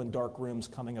people in dark rooms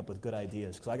coming up with good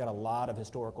ideas, because I got a lot of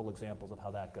historical examples of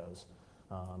how that goes,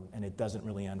 and it doesn't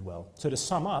really end well. So to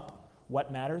sum up, what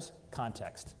matters?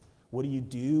 Context. What do you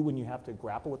do when you have to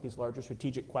grapple with these larger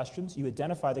strategic questions? You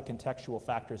identify the contextual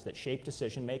factors that shape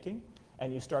decision making,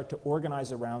 and you start to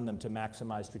organize around them to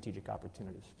maximize strategic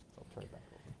opportunities. I'll turn it back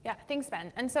over. Yeah, thanks,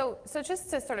 Ben. And so just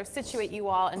to sort of situate you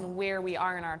all and where we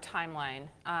are in our timeline,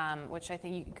 which I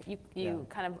think you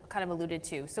kind of alluded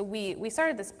to. So we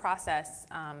started this process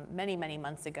many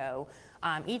months ago.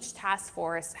 Each task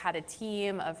force had a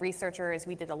team of researchers.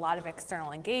 We did a lot of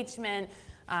external engagement.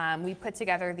 We put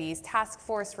together these task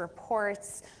force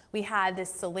reports. We had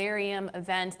this Solarium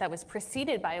event that was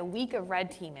preceded by a week of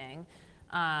red teaming,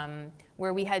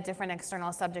 where we had different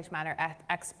external subject matter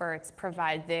experts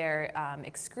provide their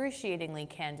excruciatingly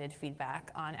candid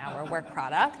feedback on our work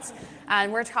product.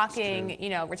 And we're talking,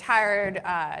 retired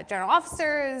general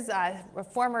officers,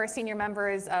 former senior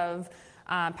members of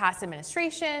past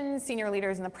administrations, senior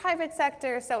leaders in the private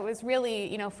sector. So it was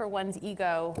really, for one's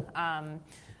ego,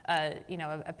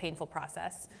 a painful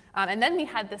process. And then we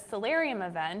had the Solarium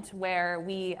event where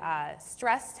we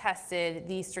stress tested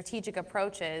the strategic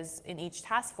approaches in each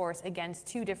task force against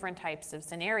 2 different types of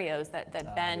scenarios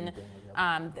that Ben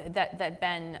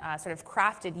sort of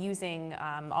crafted using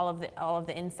all of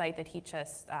the insight that he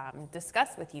just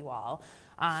discussed with you all.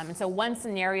 And so one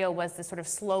scenario was the sort of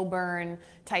slow burn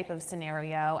type of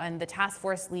scenario, and the task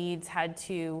force leads had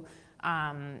to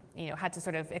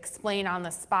sort of explain on the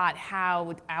spot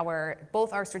how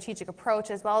both our strategic approach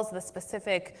as well as the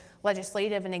specific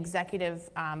legislative and executive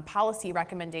policy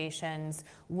recommendations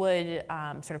would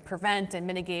sort of prevent and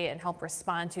mitigate and help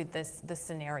respond to this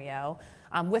scenario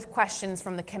with questions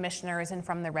from the commissioners and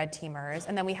from the red teamers.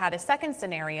 And then we had a second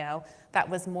scenario that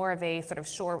was more of a sort of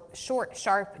short,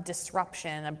 sharp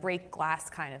disruption, a break glass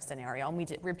kind of scenario, and we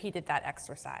repeated that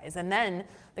exercise. And then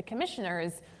the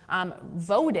commissioners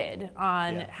voted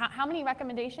on how many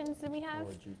recommendations did we have?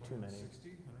 Oh, gee, too many.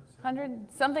 100,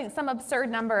 some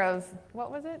absurd number of, what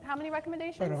was it? How many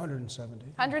recommendations? About 170.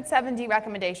 170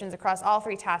 recommendations across all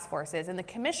 3 task forces, and the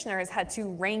commissioners had to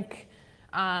rank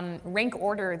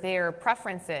order their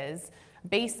preferences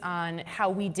based on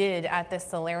how we did at this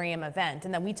Solarium event.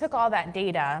 And then we took all that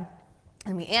data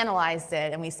and we analyzed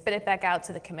it, and we spit it back out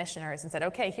to the commissioners and said,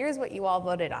 okay, here's what you all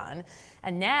voted on.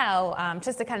 And now,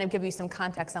 just to kind of give you some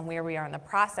context on where we are in the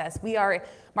process, we are,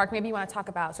 Mark, maybe you want to talk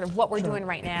about sort of what we're doing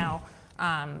right now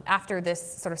after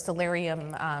this sort of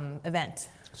Solarium event.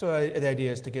 So the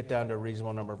idea is to get down to a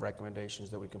reasonable number of recommendations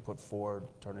that we can put forward,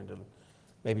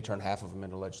 maybe turn half of them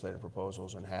into legislative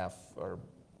proposals and half are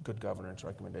good governance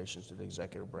recommendations to the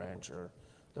executive branch or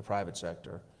the private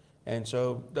sector. And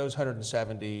so those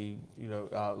 170,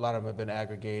 a lot of them have been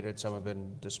aggregated, some have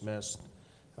been dismissed,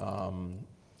 and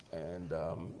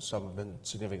some have been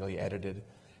significantly edited.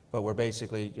 But we're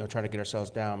basically, trying to get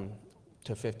ourselves down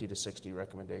to 50 to 60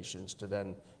 recommendations to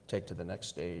then take to the next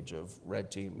stage of red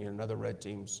team, another red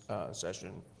team's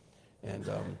session, and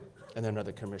then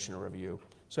another commissioner review.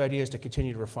 So the idea is to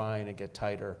continue to refine and get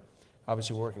tighter.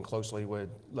 Obviously, we're working closely with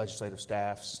legislative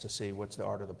staffs to see what's the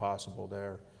art of the possible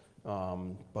there.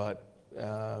 But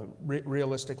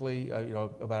realistically,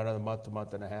 about another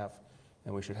month and a half,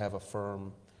 and we should have a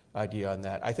firm idea on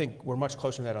that. I think we're much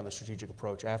closer to that on the strategic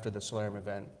approach. After the Solarium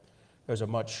event, there's a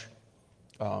much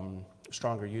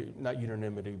stronger, not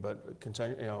unanimity, but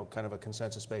kind of a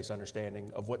consensus-based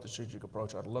understanding of what the strategic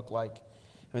approach ought to look like.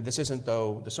 I mean, this isn't,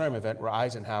 though, the Solarium event where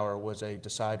Eisenhower was a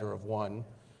decider of one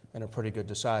and a pretty good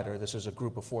decider. This is a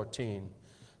group of 14.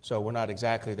 So we're not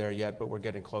exactly there yet, but we're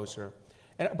getting closer.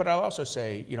 But I'll also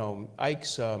say,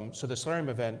 Ike's, so the Solarium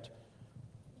event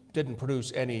didn't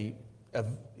produce any,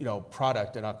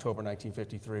 product in October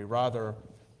 1953. Rather,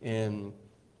 in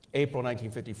April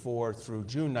 1954 through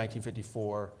June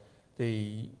 1954,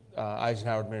 the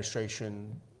Eisenhower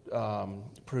administration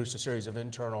produced a series of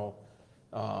internal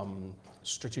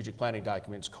strategic planning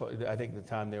documents. I think at the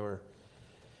time they were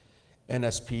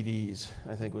NSPDs,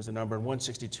 I think was the number, and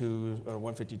 162 or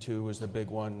 152 was the big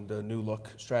one, the New Look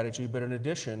strategy. But in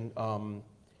addition,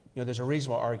 there's a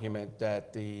reasonable argument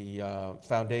that the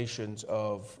foundations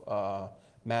of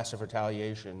massive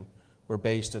retaliation were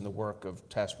based in the work of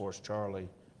Task Force Charlie,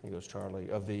 I think it was Charlie,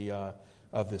 of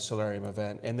the Solarium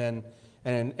event. And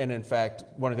in fact,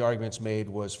 one of the arguments made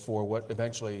was for what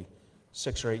eventually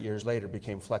 6 or 8 years later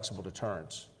became flexible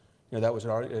deterrence. That was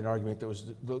an argument that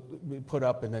was put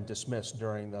up and then dismissed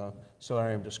during the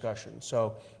Solarium discussion.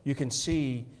 So you can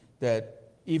see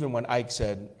that even when Ike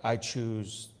said, I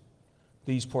choose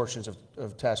these portions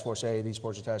of Task Force A, these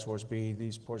portions of Task Force B,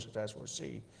 these portions of Task Force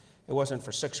C, it wasn't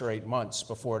for 6 or 8 months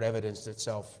before it evidenced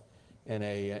itself in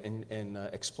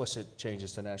explicit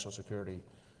changes to national security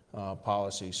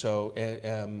policy. So,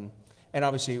 and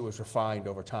obviously it was refined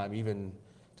over time. Even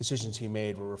decisions he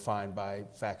made were refined by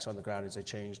facts on the ground as they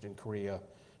changed in Korea,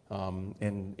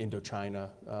 in Indochina,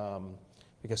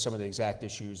 because some of the exact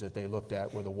issues that they looked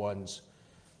at were the ones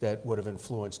that would have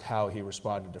influenced how he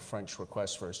responded to French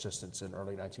requests for assistance in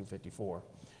early 1954.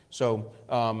 So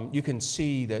you can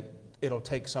see that it'll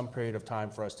take some period of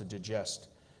time for us to digest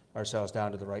ourselves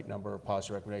down to the right number of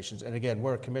policy recommendations. And again,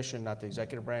 we're a commission, not the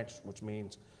executive branch, which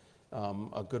means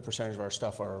a good percentage of our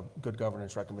stuff are good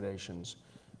governance recommendations.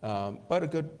 But a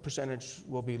good percentage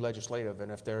will be legislative,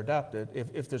 and if they're adopted,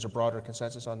 if there's a broader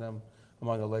consensus on them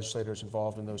among the legislators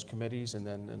involved in those committees and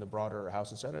then in the broader House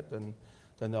and Senate, then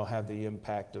they'll have the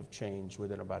impact of change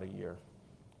within about a year.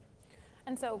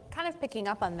 And so kind of picking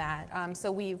up on that,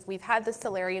 so we've had the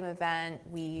Solarium event,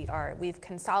 we've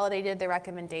consolidated the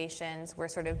recommendations, we're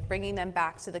sort of bringing them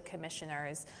back to the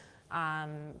commissioners to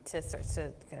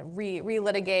kind of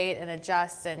relitigate and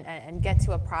adjust and get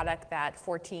to a product that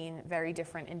 14 very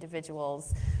different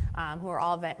individuals who are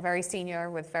all very senior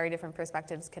with very different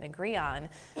perspectives can agree on.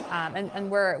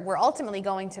 And we're ultimately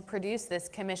going to produce this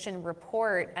commission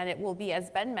report, and it will be, as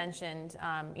Ben mentioned,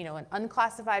 an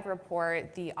unclassified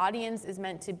report. The audience is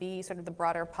meant to be sort of the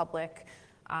broader public.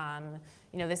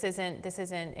 This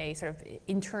isn't a sort of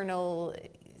internal,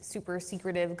 super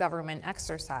secretive government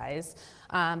exercise.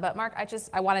 But Mark,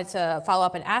 I wanted to follow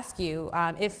up and ask you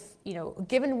if,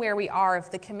 given where we are, if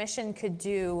the commission could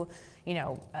do,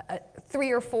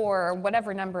 3 or 4 or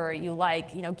whatever number you like,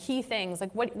 key things,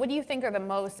 like what do you think are the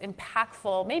most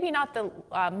impactful, maybe not the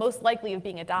most likely of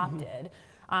being adopted,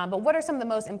 but what are some of the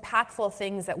most impactful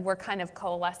things that we're kind of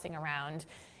coalescing around?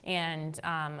 And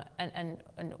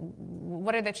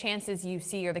what are the chances you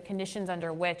see, or the conditions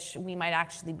under which we might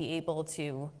actually be able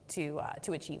to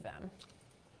achieve them?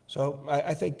 So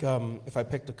I think if I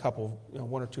picked a couple,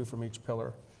 1 or 2 from each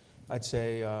pillar, I'd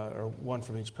say, or 1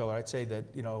 from each pillar, I'd say that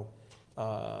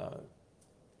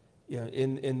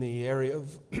in the area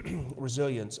of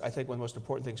resilience, I think one of the most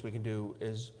important things we can do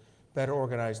is better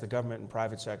organize the government and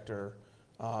private sector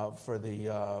for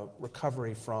the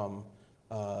recovery from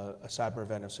a cyber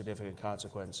event of significant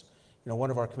consequence.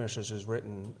 one of our commissioners has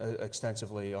written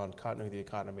extensively on continuity of the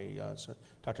economy,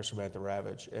 Dr. Samantha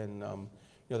Ravage, and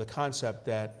the concept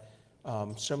that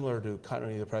similar to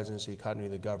continuity of the presidency,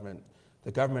 continuity of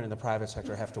the government and the private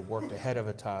sector have to work ahead of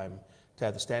a time to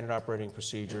have the standard operating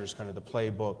procedures, kind of the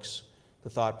playbooks, the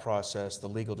thought process, the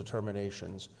legal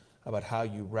determinations about how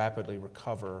you rapidly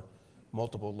recover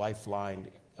multiple lifeline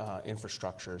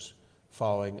infrastructures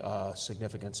following a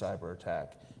significant cyber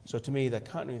attack. So to me, that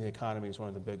continuity of the economy is one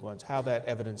of the big ones. How that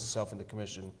evidences itself in the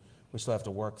commission, we still have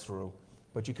to work through.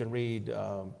 But you can read,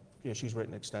 she's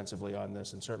written extensively on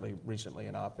this, and certainly recently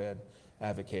an op-ed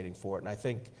advocating for it. And I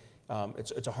think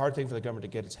it's a hard thing for the government to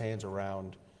get its hands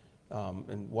around,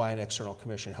 and why an external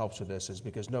commission helps with this is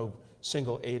because no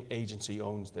single agency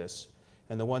owns this.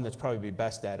 And the one that's probably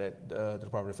best at it, the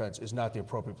Department of Defense, is not the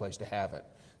appropriate place to have it.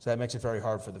 So that makes it very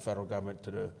hard for the federal government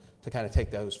to kind of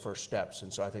take those first steps.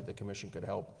 And so I think the commission could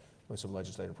help with some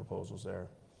legislative proposals there.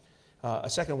 A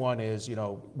second one is,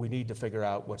 we need to figure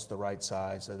out what's the right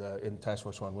size in Task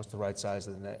Force 1, what's the right size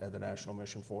of the National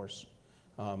Mission Force.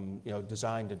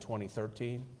 Designed in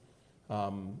 2013.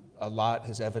 A lot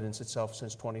has evidenced itself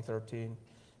since 2013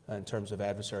 in terms of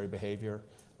adversary behavior.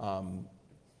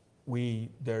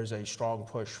 There's a strong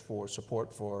push for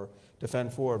support for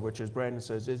Defend Forward, which, as Brandon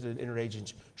says,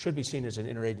 should be seen as an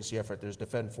interagency effort. There's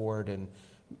Defend Forward and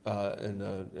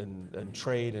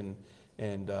trade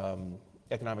and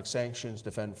economic sanctions,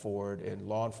 Defend Forward, and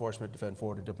law enforcement, Defend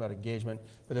Forward, and diplomatic engagement.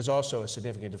 But there's also a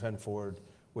significant Defend Forward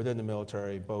within the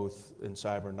military, both in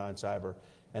cyber and non-cyber,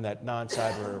 and that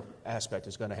non-cyber aspect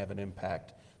is going to have an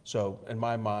impact. So in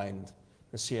my mind,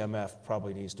 the CMF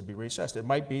probably needs to be reassessed. It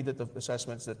might be that the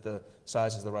assessments that the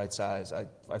size is the right size.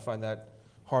 I find that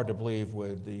hard to believe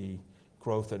with the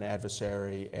growth in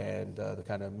adversary and the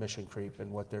kind of mission creep and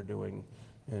what they're doing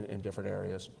in different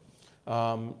areas.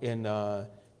 In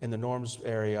the norms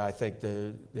area, I think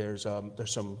there's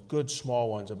some good small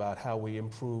ones about how we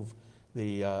improve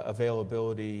the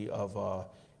availability of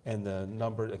and the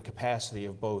number and capacity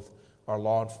of both our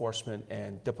law enforcement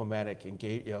and diplomatic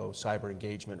cyber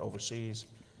engagement overseas.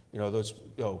 Those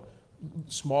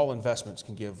small investments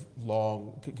can give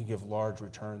large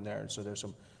return there, and so there's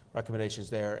some recommendations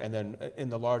there. And then in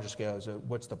the larger scale is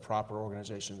what's the proper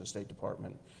organization of the State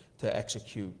Department to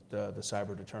execute the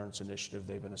cyber deterrence initiative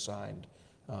they've been assigned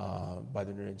by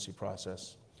the interagency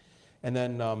process. And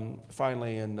then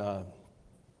finally, in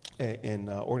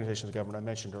organizations of government, I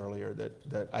mentioned earlier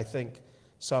that I think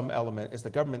some element, as the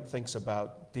government thinks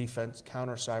about defense,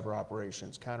 counter cyber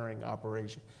operations, countering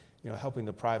operation, helping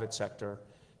the private sector,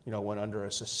 when under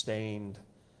a sustained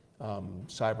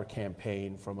cyber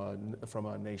campaign from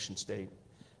a nation state,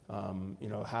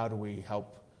 how do we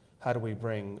help? How do we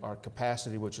bring our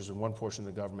capacity, which is in one portion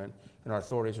of the government, and our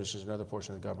authorities, which is another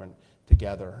portion of the government,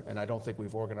 together? And I don't think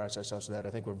we've organized ourselves to that. I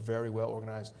think we're very well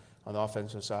organized on the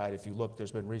offensive side. If you look,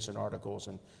 there's been recent articles,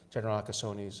 and General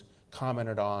Nakasoni's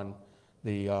commented on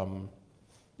the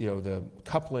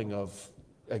coupling of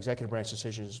executive branch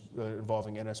decisions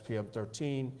involving NSPM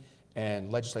 13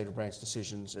 and legislative branch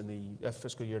decisions in the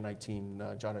fiscal year 19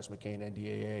 John S. McCain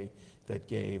NDAA that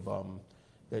gave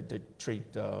that treat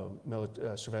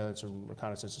surveillance and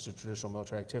reconnaissance as a traditional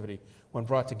military activity. When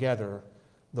brought together,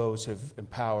 those have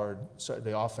empowered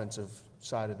the offensive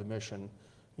side of the mission,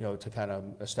 to kind of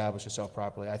establish itself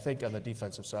properly. I think on the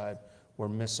defensive side, we're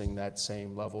missing that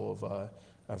same level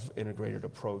of integrated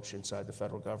approach inside the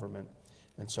federal government.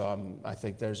 And so I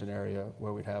think there's an area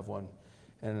where we'd have one.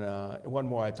 And one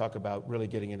more I talk about really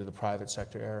getting into the private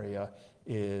sector area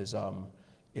is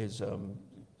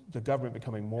the government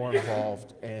becoming more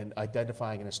involved in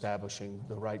identifying and establishing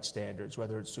the right standards,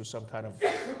 whether it's through some kind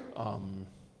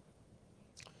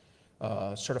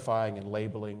of certifying and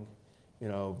labeling,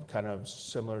 kind of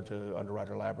similar to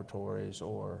underwriter laboratories,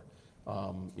 or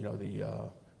the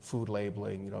food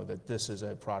labeling, that this is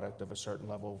a product of a certain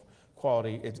level of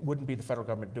quality. It wouldn't be the federal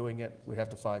government doing it. We'd have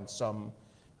to find some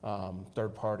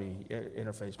third-party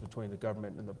interface between the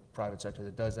government and the private sector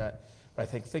that does that. But I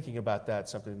think thinking about that,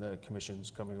 something the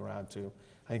commission's coming around to,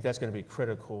 I think that's going to be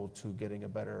critical to getting a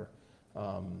better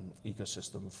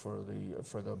ecosystem for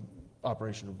the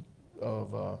operation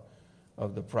of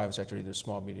the private sector, either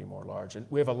small, medium, or large. And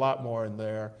we have a lot more in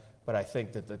there, but I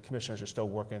think that the commissioners are still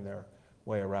working their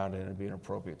way around it, and it'd be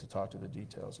inappropriate to talk to the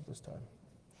details at this time.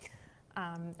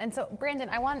 And so, Brandon,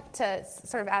 I want to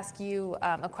sort of ask you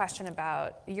a question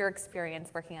about your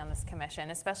experience working on this commission,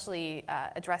 especially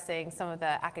addressing some of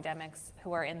the academics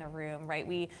who are in the room,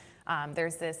 right?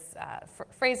 There's this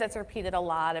phrase that's repeated a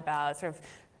lot about sort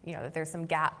of, there's some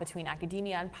gap between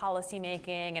academia and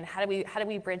policymaking, and how do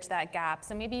we bridge that gap?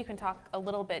 So maybe you can talk a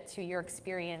little bit to your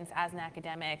experience as an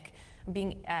academic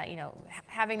being,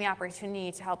 having the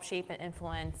opportunity to help shape and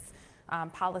influence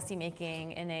policy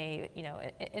making in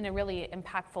a really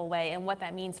impactful way, and what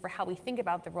that means for how we think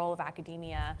about the role of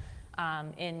academia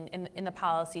in the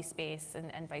policy space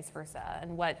and vice versa,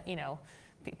 and what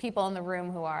people in the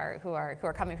room who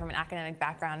are coming from an academic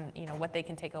background, what they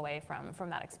can take away from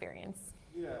that experience.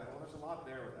 Yeah, well, there's a lot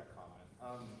there with that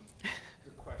comment.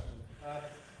 Good question.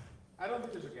 I don't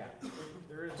think there's a gap.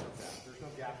 There is no gap. There's no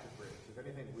gap to bridge. If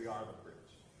anything, we are the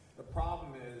bridge. The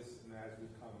problem is, and as we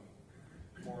come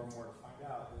more and more to find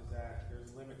out, is that there's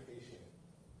limitation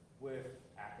with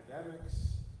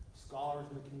academics, scholars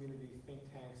in the community, think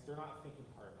tanks. They're not thinking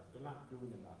hard enough. They're not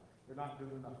doing enough. They're not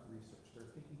doing enough research.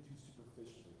 They're thinking too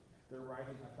superficially. They're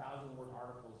writing 1,000-word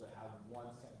articles that have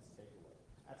one sentence takeaway.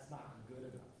 That's not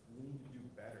good enough. We need to do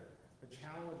better. The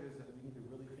challenge is that we need to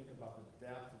really think about the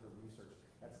depth of the research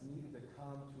that's needed to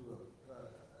come to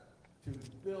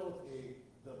build a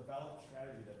developed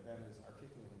strategy that Ben is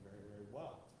articulating very, very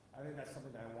well. I think that's something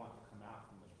that I want to come out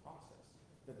from this process.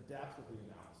 The depth of the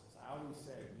analysis. I always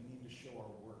say we need to show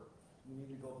our work. We need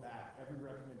to go back. Every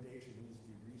recommendation needs to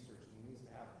be researched. It needs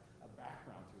to have a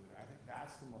background to it. I think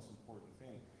that's the most important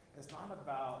thing. It's not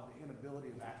about the inability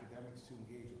of academics to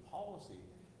engage in policy.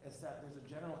 It's that there's a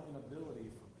general inability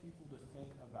for people to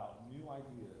think about new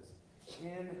ideas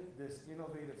in this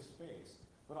innovative space,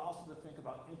 but also to think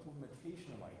about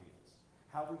implementation of ideas,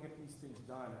 how we get these things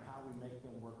done, how we make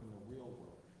them work in the real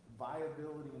world,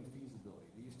 viability and feasibility.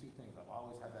 These two things, I've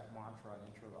always had that mantra in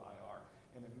Intro to IR,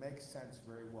 and it makes sense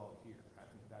very well here. I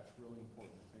think that's really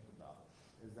important to think about,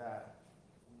 is that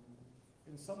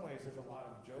in some ways there's a lot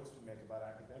of jokes we make about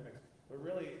academics, but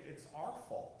really it's our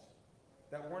fault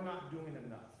that we're not doing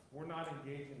enough. We're not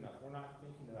engaging enough. We're not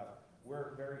thinking enough.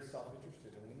 We're very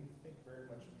self-interested, and we need to think very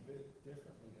much a bit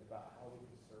differently about how we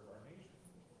can serve our nation.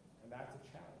 And that's a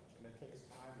challenge, and it takes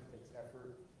time, it takes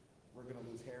effort. We're going to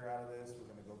lose hair out of this. We're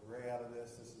going to go gray out of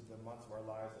this. This has been months of our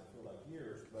lives that feel like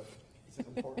years, but it's an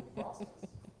important process.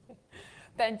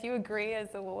 Ben, do you agree as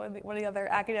one of the other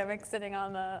academics sitting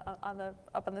up on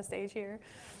the stage here?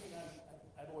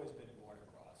 I've always been born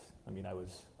across. I mean, I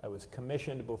was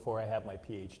commissioned before I had my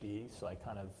PhD, so I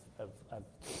kind of have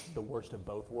the worst of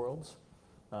both worlds.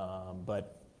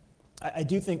 But I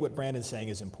do think what Brandon's saying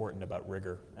is important about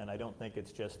rigor, and I don't think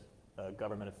it's just a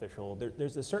government official.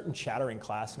 There's a certain chattering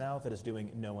class now that is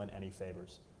doing no one any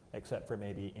favors, except for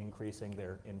maybe increasing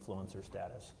their influencer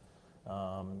status.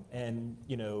 And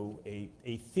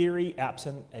a theory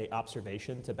absent an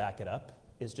observation to back it up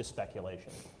is just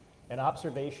speculation. An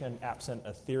observation absent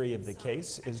a theory of the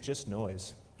case is just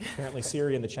noise. Apparently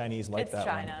Syria and the Chinese like It's that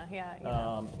China, one.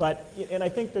 yeah. And I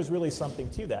think there's really something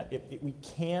to that. We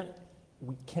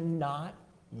cannot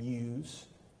use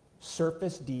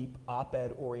surface deep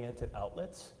op-ed oriented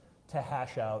outlets to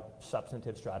hash out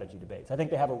substantive strategy debates. I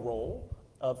think they have a role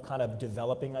of kind of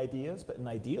developing ideas, but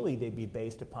ideally they'd be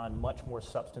based upon much more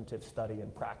substantive study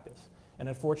and practice. And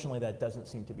unfortunately that doesn't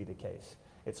seem to be the case.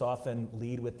 It's often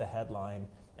lead with the headline,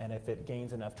 and if it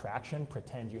gains enough traction,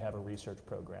 pretend you have a research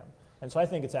program. And so I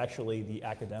think it's actually the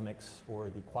academics, or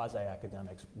the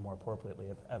quasi-academics more appropriately,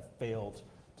 have failed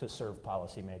to serve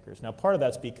policymakers. Now part of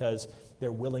that's because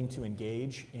they're willing to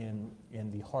engage in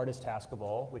the hardest task of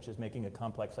all, which is making a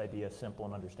complex idea simple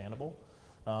and understandable.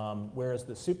 Whereas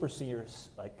the super serious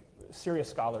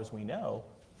scholars we know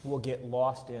will get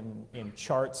lost in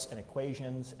charts and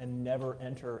equations and never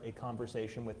enter a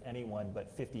conversation with anyone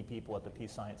but 50 people at the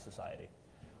Peace Science Society,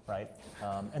 right?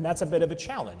 And that's a bit of a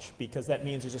challenge, because that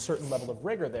means there's a certain level of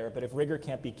rigor there, but if rigor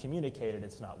can't be communicated,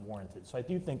 it's not warranted. So I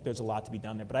do think there's a lot to be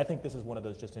done there, but I think this is one of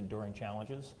those just enduring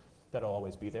challenges that'll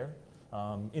always be there.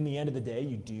 In the end of the day,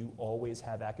 you do always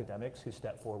have academics who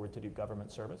step forward to do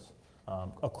government service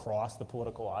across the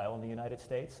political aisle in the United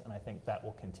States, and I think that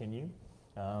will continue.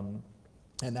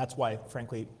 And that's why,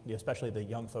 frankly, especially the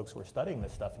young folks who are studying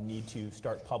this stuff need to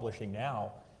start publishing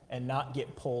now and not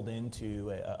get pulled into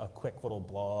a quick little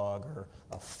blog or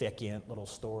a ficant little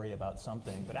story about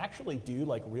something, but actually do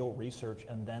like real research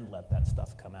and then let that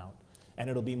stuff come out. And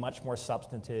it'll be much more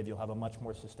substantive. You'll have a much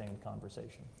more sustained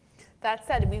conversation. That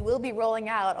said, we will be rolling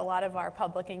out a lot of our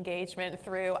public engagement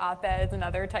through op-eds and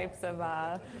other types of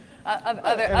events.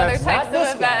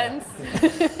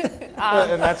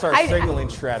 And that's our signaling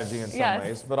strategy in some Yes,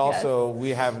 ways, but also we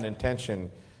have an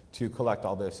intention to collect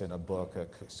all this in a book, a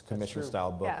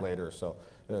commission-style book Yeah. later, so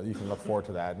you can look forward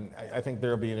to that. And I think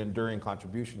there will be an enduring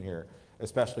contribution here,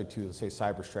 especially to, say,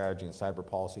 cyber strategy and cyber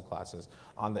policy classes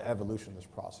on the evolution of this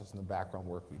process and the background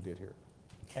work we did here.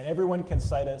 And everyone can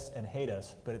cite us and hate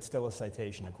us, but it's still a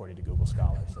citation according to Google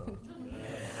Scholar. So.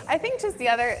 I think just the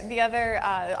other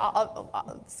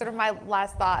sort of my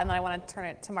last thought, and then I want to turn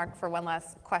it to Mark for one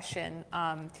last question,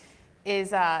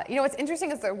 is what's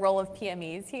interesting is the role of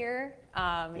PMEs here.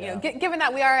 Given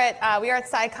that we are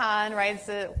at CyCon, right? It's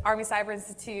the Army Cyber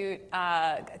Institute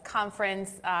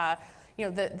conference. The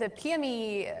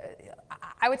PME.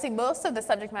 I would say most of the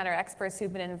subject matter experts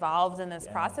who've been involved in this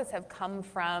process have come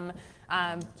from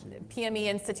PME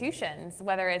institutions,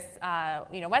 whether it's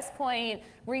West Point,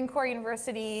 Marine Corps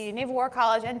University, Naval War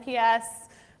College, NPS.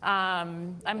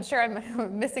 I'm sure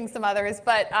I'm missing some others,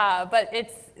 but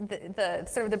it's the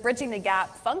sort of the bridging the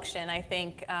gap function, I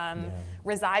think,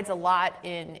 resides a lot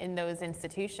in those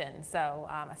institutions. So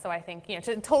I think,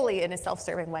 totally in a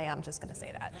self-serving way, I'm just going to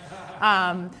say that.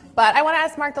 But I want to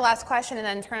ask Mark the last question and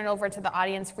then turn it over to the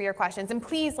audience for your questions. And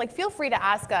please, feel free to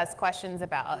ask us questions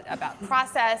about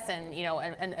process and,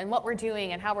 and what we're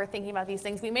doing and how we're thinking about these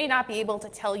things. We may not be able to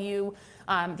tell you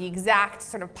the exact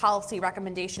sort of policy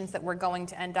recommendations that we're going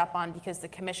to end up on because the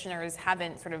commissioners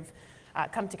haven't sort of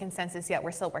come to consensus yet.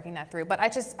 We're still working that through. But I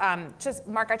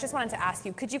Mark, I just wanted to ask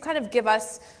you, could you kind of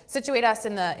situate us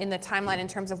in the timeline in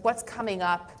terms of what's coming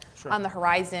up on the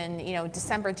horizon,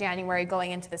 December, January,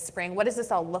 going into the spring? What does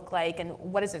this all look like and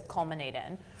what does it culminate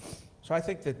in? So I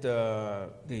think that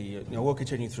we'll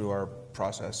continue through our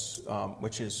process,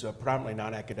 which is predominantly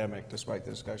non-academic, despite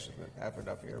the discussion that happened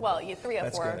up here. Well, you 3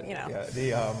 of 4,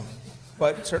 Yeah,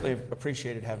 but certainly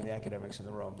appreciated having the academics in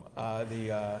the room.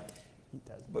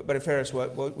 But in fairness,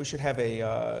 we should have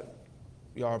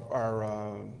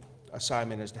our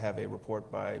assignment is to have a report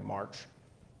by March,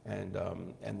 and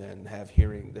then have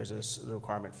hearing. There's a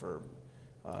requirement for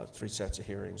 3 sets of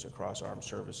hearings across armed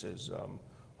services,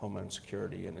 Homeland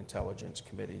Security, and intelligence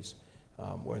committees,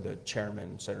 where the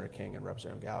chairman, Senator King, and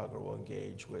Representative Gallagher will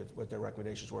engage with what their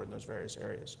recommendations were in those various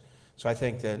areas. So I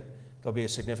think that there'll be a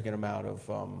significant amount of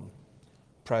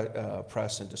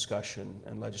press and discussion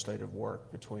and legislative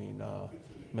work between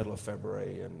middle of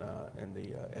February and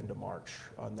the end of March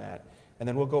on that. And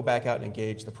then we'll go back out and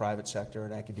engage the private sector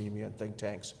and academia and think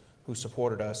tanks who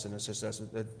supported us and assisted us.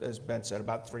 As Ben said,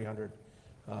 about 300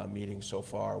 meetings so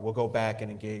far. We'll go back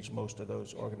and engage most of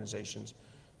those organizations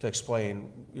to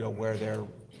explain, where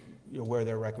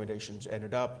their recommendations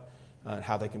ended up, and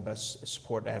how they can best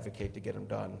support and advocate to get them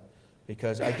done.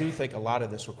 Because I do think a lot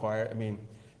of this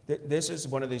this is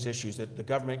one of these issues that the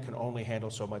government can only handle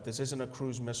so much. This isn't a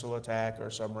cruise missile attack or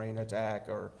submarine attack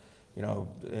or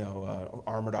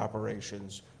armored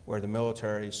operations where the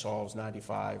military solves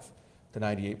 95 to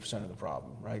 98% of the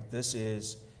problem, right? This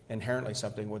is inherently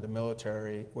something where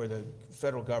the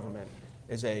federal government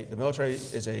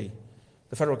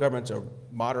the federal government's a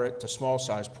moderate to small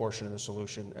size portion of the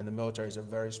solution, and the military is a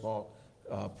very small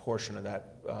portion of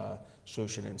that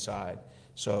solution inside.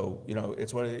 So,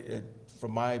 it's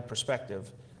from my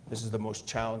perspective, this is the most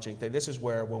challenging thing. This is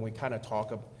where, when we kind of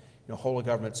talk of, whole of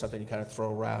government, something you kind of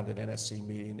throw around in NSC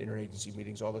meeting, interagency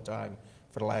meetings all the time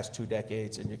for the last 2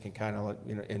 decades, and you can kind of,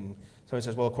 and somebody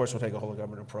says, well, of course we'll take a whole of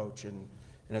government approach, and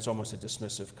it's almost a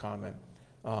dismissive comment,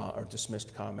 or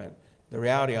dismissed comment. The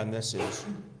reality on this is,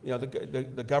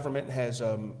 the government has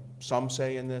some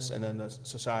say in this, and then the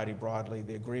society broadly,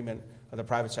 the agreement of the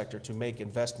private sector to make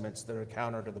investments that are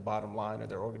counter to the bottom line of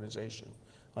their organization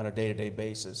on a day-to-day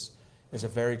basis is a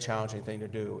very challenging thing to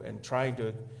do. And trying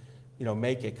to,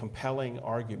 make a compelling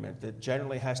argument that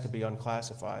generally has to be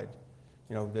unclassified.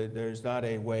 There's not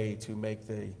a way to make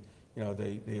the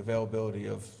availability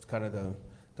of kind of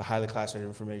the highly classified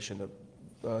information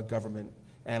that government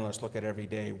analysts look at every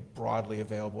day broadly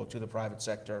available to the private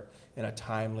sector in a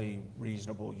timely,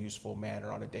 reasonable, useful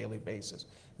manner on a daily basis.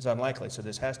 It's unlikely. So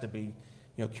this has to be,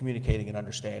 communicating and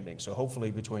understanding. So hopefully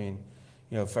between,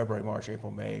 February, March,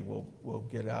 April, May, we'll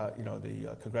get out,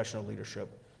 the congressional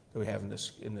leadership that we have in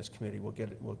this committee, we'll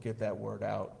get that word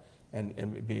out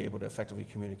and be able to effectively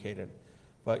communicate it.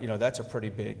 But that's a pretty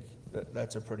big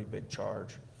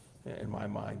charge in my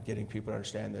mind, getting people to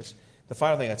understand this. The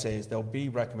final thing I'd say is there'll be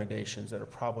recommendations that are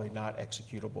probably not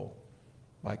executable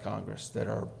by Congress, that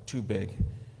are too big.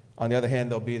 On the other hand,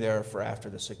 they'll be there for after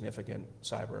the significant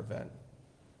cyber event,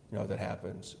 that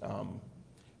happens.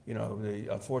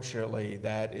 Unfortunately,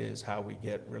 that is how we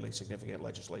get really significant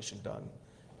legislation done.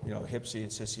 HPSI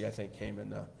and CISI, I think, came in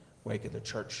the wake of the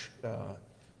church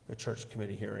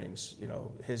committee hearings.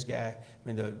 HISGAC,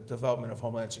 the development of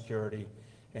Homeland Security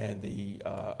and the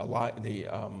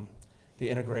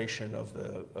integration of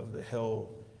the Hill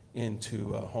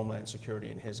into Homeland Security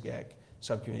and HISGAC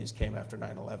subcommittees came after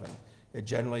 9/11. It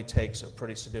generally takes a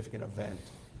pretty significant event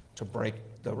to break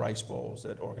the rice bowls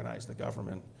that organize the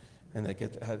government and that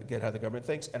get how the government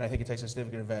thinks. And I think it takes a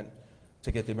significant event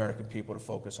to get the American people to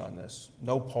focus on this.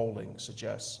 No polling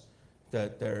suggests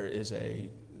that there is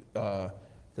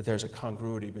that there's a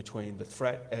congruity between the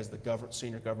threat as the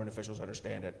senior government officials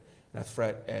understand it and a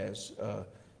threat as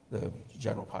the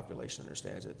general population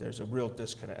understands it. There's a real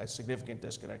disconnect, a significant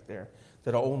disconnect there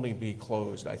that'll only be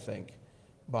closed, I think,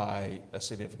 by a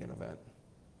significant event.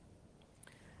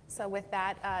 So with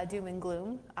that doom and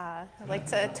gloom, I'd like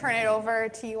to turn it over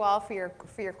to you all for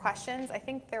your questions. I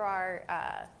think there are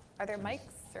there mics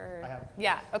or? I have.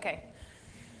 Yeah, okay.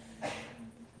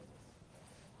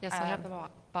 Yes, I have the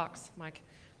box, Mike.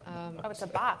 Oh, it's a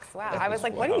box, wow. I was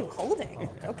like, what are you holding?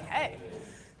 Okay.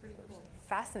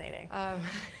 Fascinating.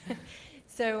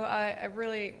 So I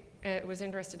really was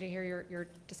interested to hear your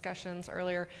discussions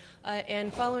earlier.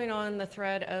 And following on the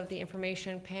thread of the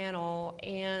information panel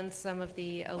and some of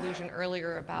the allusion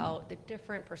earlier about the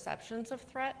different perceptions of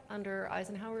threat under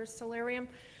Eisenhower's Solarium,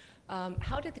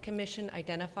 how did the commission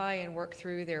identify and work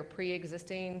through their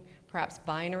pre-existing, perhaps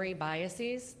binary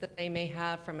biases that they may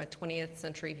have from a 20th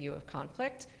century view of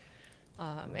conflict?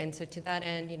 And so to that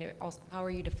end, also, how are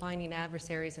you defining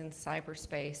adversaries in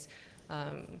cyberspace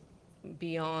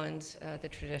beyond the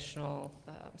traditional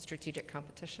strategic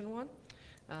competition one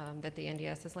that the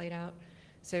NDS has laid out?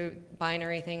 So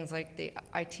binary things like the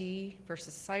IT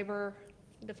versus cyber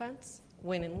defense,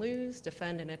 win and lose,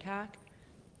 defend and attack.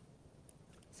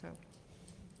 So.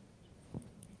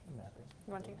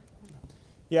 You want to?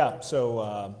 Yeah,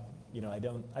 so,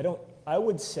 I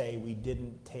would say we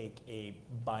didn't take a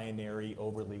binary,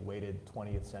 overly weighted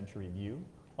 20th century view,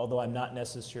 although I'm not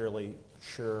necessarily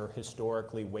sure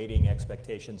historically weighting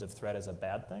expectations of threat as a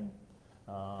bad thing.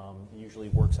 Usually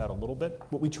works out a little bit.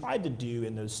 What we tried to do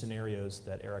in those scenarios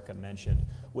that Erica mentioned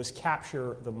was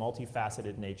capture the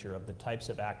multifaceted nature of the types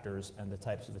of actors and the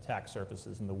types of attack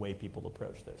surfaces and the way people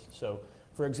approach this. So,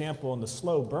 for example, in the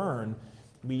slow burn,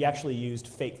 we actually used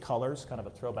fake colors, kind of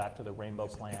a throwback to the rainbow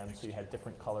plan, so you had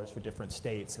different colors for different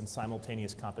states and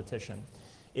simultaneous competition.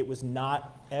 It was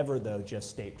not ever, though, just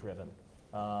state-driven.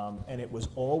 And it was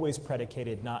always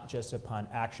predicated not just upon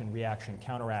action, reaction,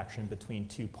 counteraction between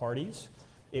two parties.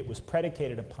 It was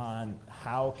predicated upon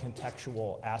how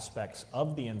contextual aspects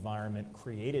of the environment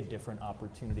created different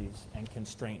opportunities and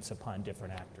constraints upon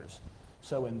different actors.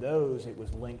 So in those, it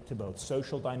was linked to both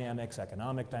social dynamics,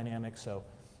 economic dynamics. So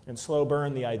in slow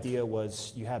burn, the idea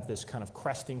was you have this kind of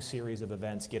cresting series of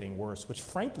events getting worse, which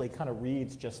frankly kind of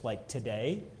reads just like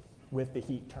today with the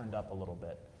heat turned up a little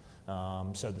bit.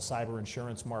 So the cyber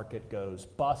insurance market goes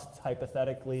bust,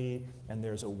 hypothetically, and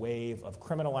there's a wave of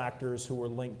criminal actors who are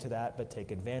linked to that but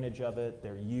take advantage of it.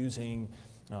 They're using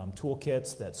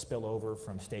toolkits that spill over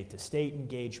from state to state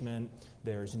engagement.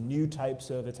 There's new types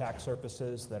of attack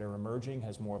surfaces that are emerging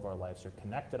as more of our lives are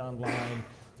connected online.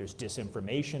 There's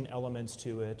disinformation elements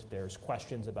to it. There's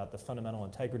questions about the fundamental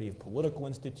integrity of political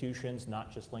institutions,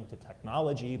 not just linked to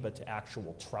technology, but to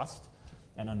actual trust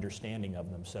and understanding of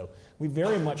them. So we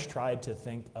very much tried to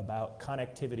think about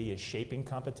connectivity as shaping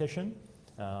competition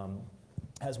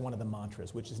as one of the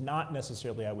mantras, which is not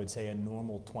necessarily, I would say, a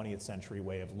normal 20th century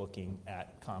way of looking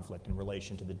at conflict in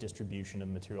relation to the distribution of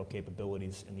material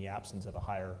capabilities in the absence of a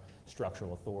higher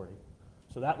structural authority.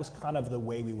 So that was kind of the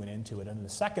way we went into it. And the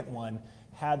second one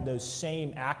had those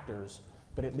same actors,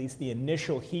 but at least the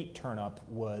initial heat turn-up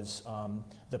was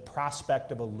the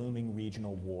prospect of a looming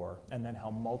regional war, and then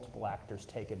how multiple actors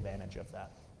take advantage of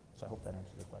that. So I hope that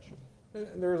answers the question.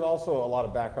 There's also a lot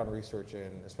of background research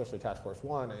in, especially Task Force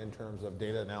One, in terms of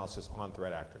data analysis on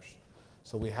threat actors.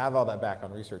 So we have all that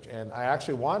background research. And I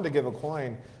actually wanted to give a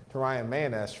coin to Ryan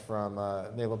Mayanesh from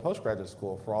Naval Postgraduate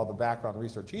School for all the background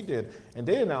research he did and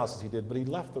data analysis he did, but he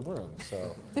left the room.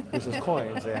 So here's his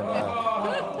coins.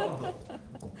 And,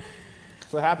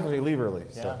 so it happens when you leave early.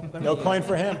 So. Yeah. No coin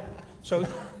for him. So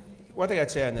one thing I'd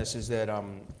say on this is that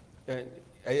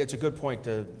it's a good point.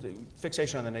 The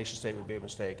fixation on the nation state would be a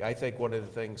mistake. I think one of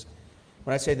the things,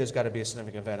 when I say there's got to be a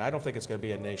significant event, I don't think it's going to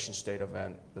be a nation state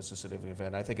event that's a significant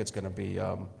event. I think it's going to be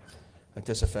a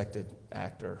disaffected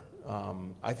actor.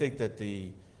 I think that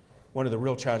one of the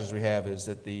real challenges we have is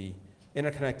that the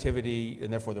interconnectivity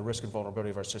and therefore the risk and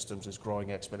vulnerability of our systems is growing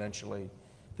exponentially.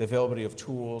 The availability of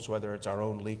tools, whether it's our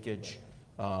own leakage,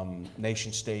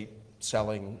 nation state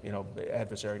selling,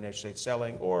 adversary nation state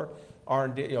selling, or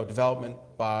R&D, development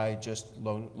by just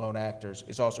lone actors,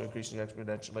 is also increasing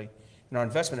exponentially. And our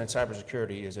investment in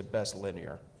cybersecurity is at best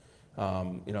linear.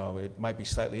 It might be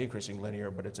slightly increasing linear,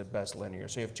 but it's at best linear.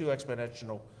 So you have two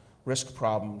exponential risk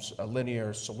problems, a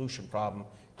linear solution problem.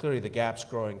 Clearly the gap's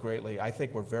growing greatly. I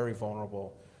think we're very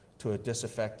vulnerable to a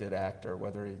disaffected actor,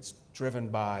 whether it's driven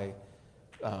by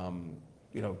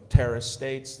terrorist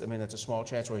states. I mean, that's a small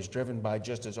chance, where he's driven by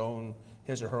just his own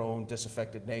his or her own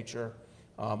disaffected nature,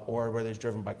 or whether it's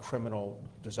driven by criminal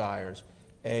desires,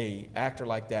 a actor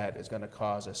like that is going to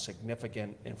cause a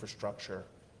significant infrastructure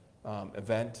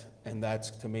event, and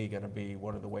that's, to me, going to be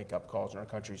one of the wake-up calls in our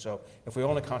country. So if we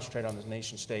only concentrate on the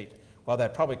nation state, while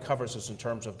that probably covers us in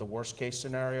terms of the worst-case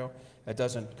scenario, it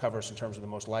doesn't cover us in terms of the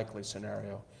most likely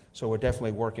scenario. So we're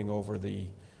definitely working over the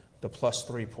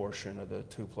 +3 portion of the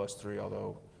 2+3,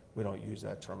 although we don't use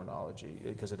that terminology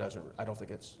because it doesn't. I don't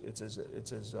think it's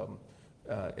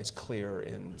as clear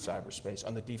in cyberspace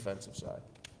on the defensive side.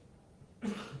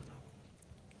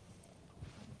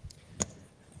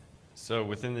 So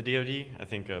within the DoD, I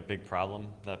think a big problem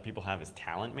that people have is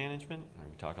talent management.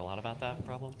 We talk a lot about that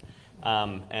problem.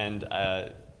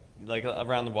 Like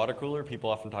around the water cooler,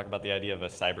 people often talk about the idea of a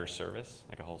cyber service,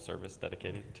 like a whole service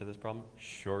dedicated to this problem.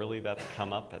 Surely that's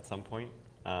come up at some point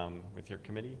with your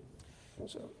committee?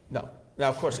 So, no. Now,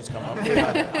 of course it's come up.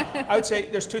 I would say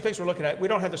there's 2 things we're looking at. We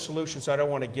don't have the solution, so I don't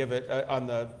want to give it on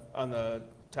the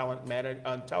talent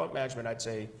management. I'd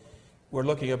say we're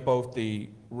looking at both the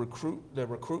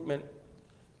recruitment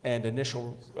and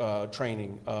initial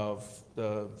training of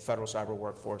the federal cyber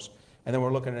workforce, and then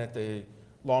we're looking at the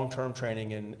long-term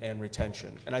training and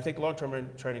retention. And I think long-term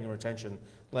training and retention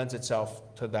lends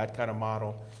itself to that kind of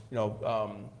model. You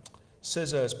know,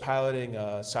 CISA is piloting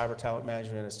a cyber talent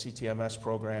management, a CTMS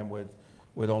program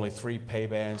with only 3 pay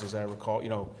bands, as I recall. You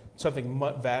know, something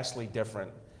vastly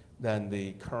different than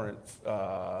the current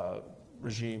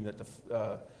regime that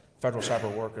the federal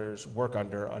cyber workers work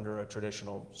under a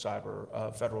traditional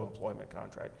cyber federal employment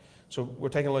contract. So we're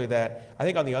taking a look at that. I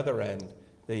think on the other end,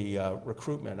 the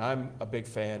recruitment, I'm a big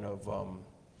fan of,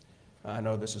 I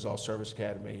know this is all service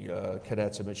academy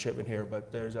cadets and midshipmen here,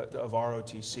 but there's of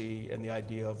ROTC and the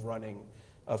idea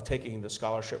of taking the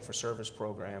Scholarship for Service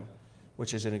program,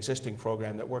 which is an existing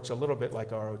program that works a little bit like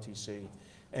ROTC,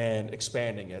 and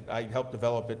expanding it. I helped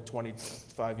develop it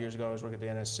 25 years ago. I was working at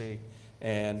the NSC,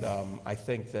 and I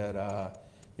think that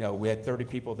you know, we had 30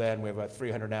 people then. We have about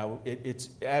 300 now. It's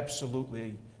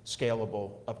absolutely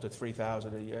scalable up to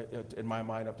 3,000 a year, in my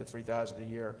mind, up to 3,000 a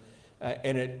year.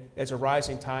 And it's a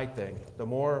rising tide thing. The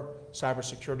more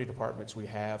cybersecurity departments we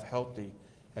have healthy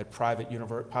at public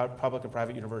and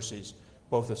private universities,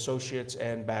 both associates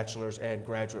and bachelor's and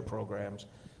graduate programs,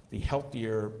 the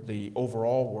healthier the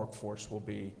overall workforce will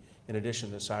be in addition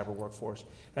to the cyber workforce.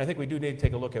 And I think we do need to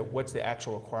take a look at what's the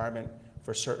actual requirement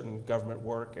for certain government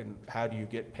work and how do you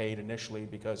get paid initially,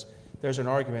 because there's an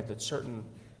argument that certain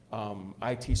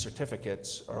IT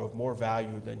certificates are of more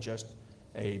value than just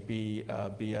a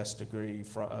BS degree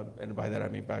from, and by that I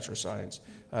mean Bachelor of Science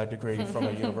degree from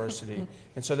a university.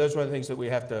 And so those are one of the things that we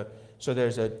have to, so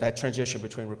there's that transition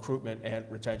between recruitment and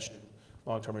retention,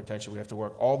 long-term retention we have to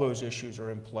work. All those issues are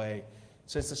in play.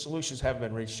 Since the solutions haven't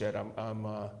been reached yet,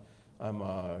 I'm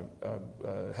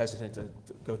hesitant to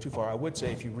go too far. I would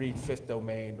say if you read Fifth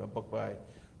Domain, a book by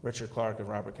Richard Clark and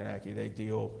Robert Kanacki, they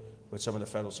deal with some of the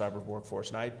federal cyber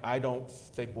workforce. And I don't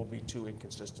think we'll be too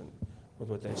inconsistent with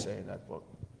what they say in that book.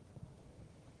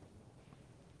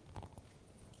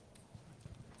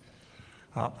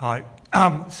 Hi.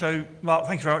 So, Mark,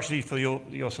 thank you very much for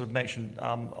your sort of mention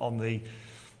on the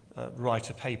write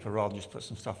a paper rather than just put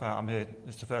some stuff out. I'm here,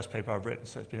 it's the first paper I've written,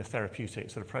 so it's been a therapeutic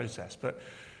sort of process.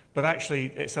 But actually,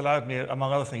 it's allowed me,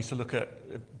 among other things, to look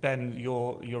at, Ben,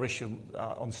 your issue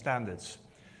on standards.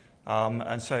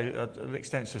 And so an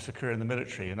extensive career in the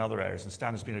military and other areas, and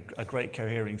standards have been a great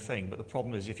cohering thing, but the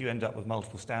problem is if you end up with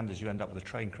multiple standards, you end up with a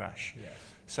train crash. Yes.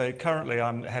 So currently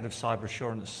I'm head of cyber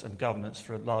assurance and governance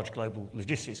for a large global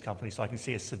logistics company, so I can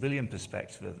see a civilian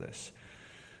perspective of this.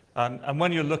 And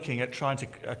when you're looking at trying to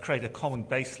create a common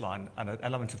baseline and an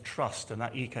element of trust in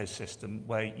that ecosystem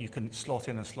where you can slot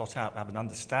in and slot out, have an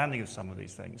understanding of some of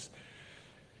these things,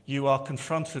 you are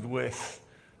confronted with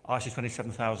ISO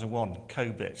 27001,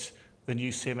 COBIT, the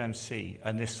new CMMC,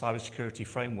 and this cybersecurity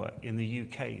framework in the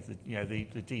UK,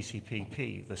 the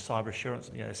DCPP, the cyber assurance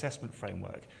assessment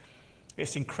framework.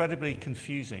 It's incredibly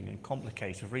confusing and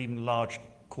complicated for even large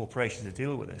corporations to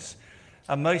deal with this.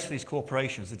 And most of these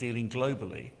corporations are dealing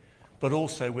globally, but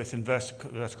also with some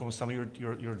of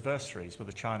your adversaries, with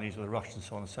the Chinese, with the Russians, and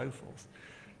so on and so forth.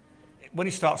 When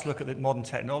you start to look at the modern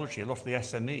technology, a lot of the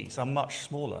SMEs are much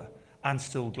smaller and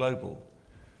still global.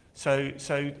 So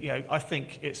I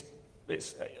think it's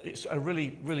a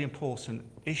really, really important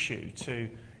issue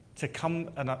to come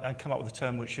up with a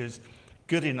term which is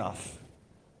good enough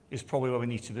is probably where we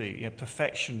need to be.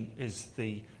 Perfection is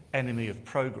the enemy of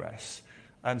progress.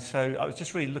 And so I was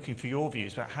just really looking for your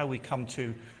views about how we come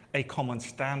to a common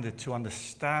standard to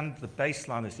understand the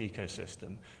baseline of this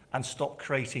ecosystem and stop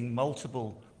creating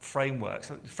multiple frameworks.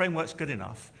 Framework's good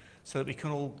enough, so that we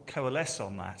can all coalesce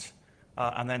on that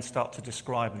and then start to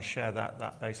describe and share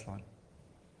that baseline.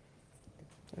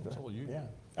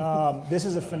 Yeah. This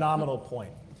is a phenomenal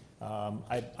point.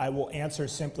 I will answer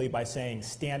simply by saying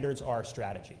standards are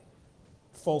strategy.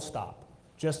 Full stop.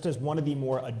 Just as one of the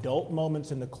more adult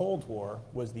moments in the Cold War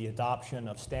was the adoption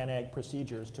of STANAG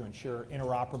procedures to ensure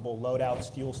interoperable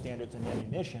loadouts, fuel standards, and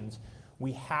ammunitions,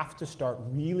 we have to start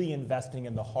really investing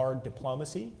in the hard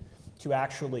diplomacy to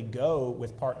actually go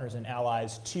with partners and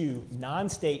allies to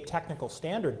non-state technical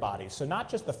standard bodies. So not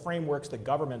just the frameworks that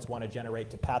governments want to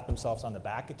generate to pat themselves on the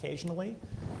back occasionally,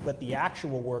 but the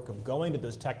actual work of going to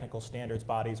those technical standards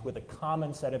bodies with a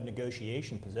common set of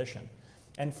negotiation position.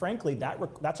 And frankly,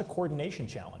 that's a coordination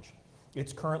challenge.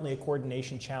 It's currently a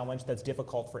coordination challenge that's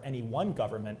difficult for any one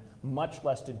government, much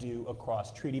less to do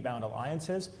across treaty-bound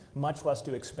alliances, much less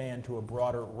to expand to a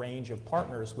broader range of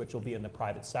partners, which will be in the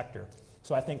private sector.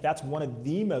 So I think that's one of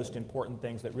the most important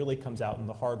things that really comes out in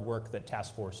the hard work that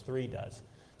Task Force 3 does.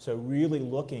 So really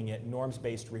looking at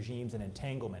norms-based regimes and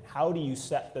entanglement. How do you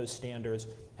set those standards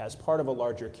as part of a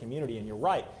larger community? And you're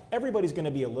right, everybody's going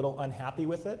to be a little unhappy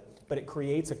with it, but it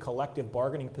creates a collective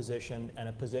bargaining position and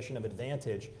a position of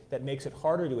advantage that makes it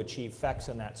harder to achieve effects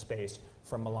in that space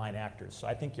from malign actors. So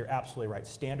I think you're absolutely right.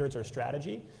 Standards are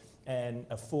strategy, and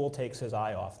a fool takes his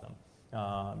eye off them.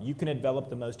 You can develop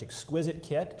the most exquisite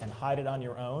kit and hide it on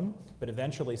your own, but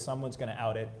eventually someone's going to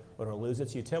out it or it'll lose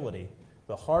its utility.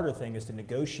 The harder thing is to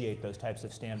negotiate those types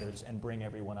of standards and bring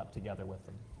everyone up together with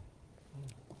them.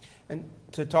 And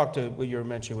to talk to what you were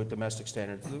mentioning with domestic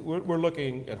standards, we're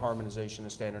looking at harmonization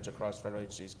of standards across federal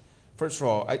agencies. First of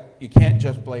all, you can't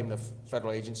just blame the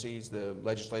federal agencies. The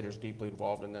legislators deeply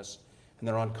involved in this, and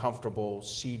they're uncomfortable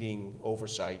ceding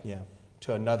oversight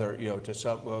to another, to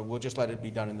some, we'll just let it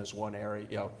be done in this one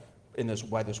area,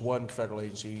 by this one federal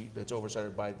agency that's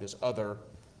oversighted by this other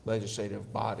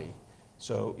legislative body.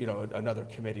 So, another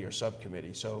committee or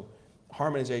subcommittee. So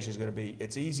harmonization is going to be,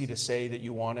 it's easy to say that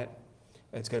you want it.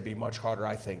 It's going to be much harder,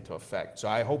 I think, to affect. So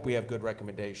I hope we have good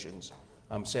recommendations.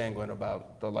 I'm sanguine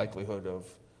about the likelihood of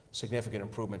significant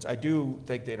improvements. I do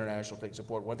think the international thing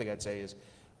support. One thing I'd say is,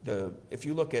 if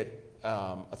you look at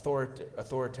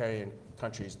authoritarian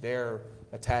countries, they're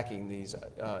attacking these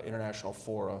international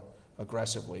fora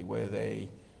aggressively with a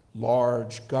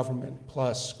large government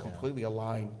plus completely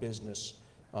aligned business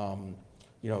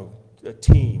a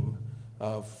team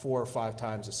of 4 or 5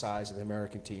 times the size of the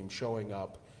American team showing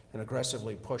up and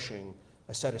aggressively pushing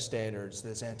a set of standards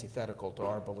that's antithetical to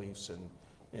our beliefs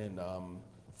in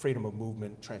freedom of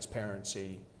movement,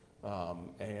 transparency,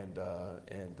 and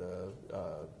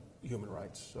human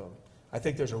rights. So I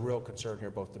think there's a real concern here,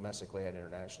 both domestically and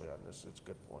internationally, on this. It's a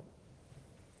good point.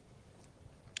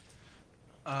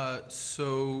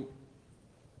 So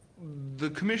the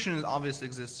commission obviously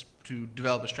exists to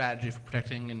develop a strategy for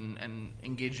protecting and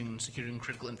engaging in securing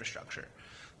critical infrastructure.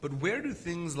 But where do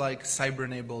things like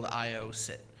cyber-enabled I/O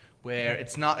sit, where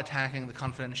it's not attacking the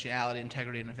confidentiality,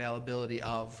 integrity, and availability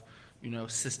of,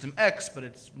 system X, but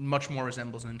it's much more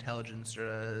resembles an intelligence or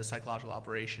a psychological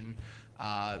operation?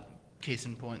 Case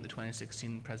in point, the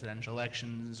 2016 presidential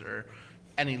elections, or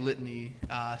any litany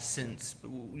since.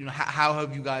 How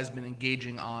have you guys been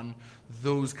engaging on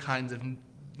those kinds of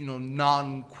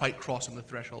non-quite crossing the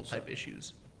threshold type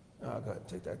issues? Go ahead and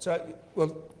take that. So,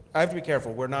 well, I have to be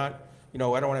careful. We're not, I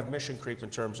don't want to have mission creep in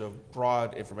terms of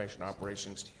broad information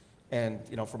operations. And,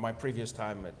 from my previous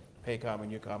time at PACOM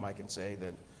and UCOM, I can say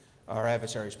that our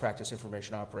adversaries practice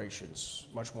information operations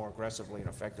much more aggressively and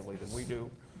effectively than we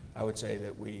do. I would say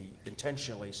that we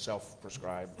intentionally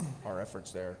self-prescribe our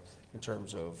efforts there in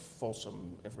terms of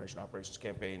fulsome information operations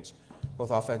campaigns,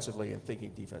 both offensively and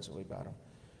thinking defensively about them.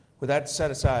 With that set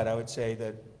aside, I would say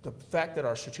that the fact that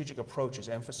our strategic approach is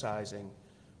emphasizing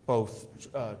both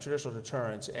traditional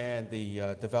deterrence and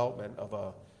the development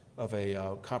of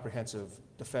a comprehensive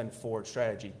defend forward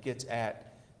strategy gets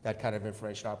at that kind of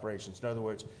information operations. In other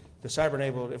words, the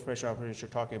cyber-enabled information operations you're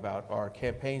talking about are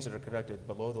campaigns that are conducted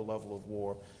below the level of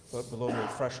war, below the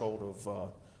threshold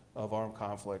of armed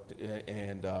conflict,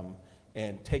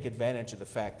 and take advantage of the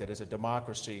fact that as a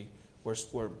democracy, we're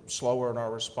slower in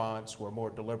our response, we're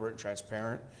more deliberate and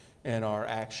transparent in our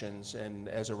actions, and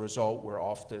as a result, we're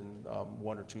often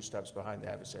 1 or 2 steps behind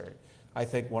the adversary. I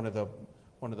think one of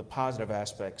the positive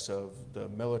aspects of the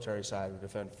military side of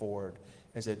Defend Forward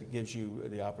is that it gives you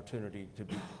the opportunity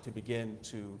to begin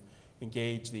to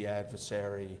engage the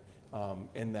adversary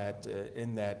in that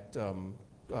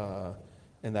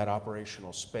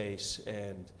operational space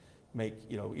and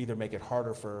either make it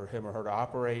harder for him or her to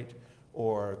operate,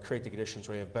 or create the conditions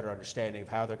where you have better understanding of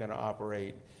how they're going to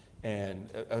operate, and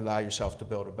allow yourself to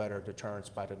build a better deterrence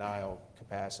by denial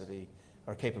capacity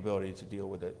or capability to deal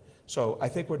with it. So I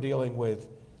think we're dealing with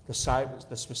the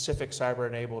specific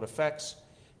cyber-enabled effects,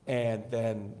 and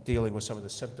then dealing with some of the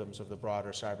symptoms of the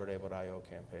broader cyber-enabled I/O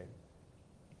campaign.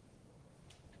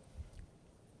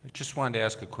 I just wanted to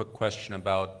ask a quick question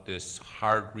about this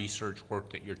hard research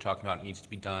work that you're talking about needs to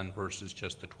be done versus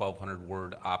just the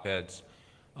 1,200-word op-eds.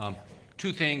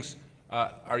 Two things.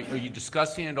 Are you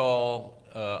discussing at all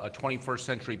a 21st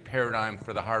century paradigm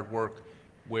for the hard work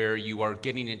where you are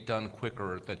getting it done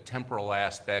quicker, the temporal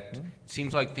aspect? It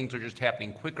seems like things are just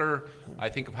happening quicker. I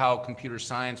think of how computer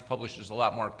science publishes a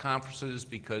lot more conferences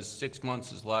because 6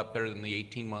 months is a lot better than the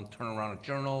 18-month turnaround of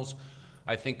journals.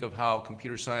 I think of how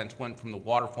computer science went from the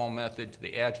waterfall method to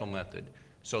the agile method.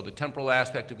 So the temporal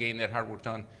aspect of getting that hard work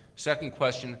done. Second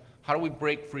question, how do we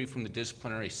break free from the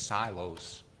disciplinary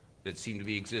silos that seem to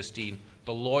be existing?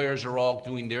 The lawyers are all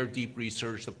doing their deep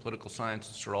research, the political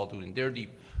scientists are all doing their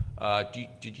deep.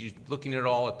 Did you looking at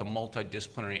all at the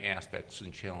multidisciplinary aspects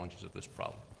and challenges of this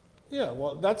problem? Yeah,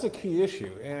 well, that's a key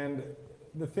issue. And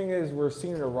the thing is, we're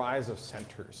seeing a rise of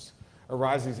centers, a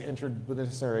rise of these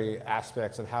interdisciplinary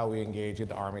aspects of how we engage at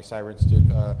the Army Cyber Institute.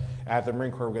 At the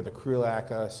Marine Corps, we have the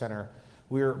Krulak Center.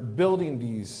 We're building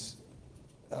these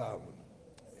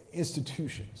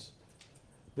institutions.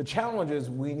 The challenge is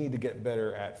we need to get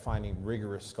better at finding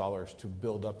rigorous scholars to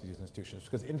build up these institutions,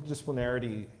 because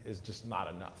interdisciplinarity is just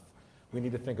not enough. We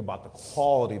need to think about the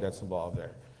quality that's involved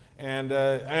there. And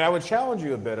I would challenge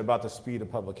you a bit about the speed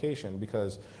of publication,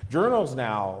 because journals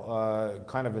now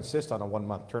kind of insist on a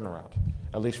 1-month turnaround,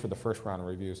 at least for the first round of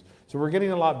reviews. So we're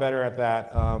getting a lot better at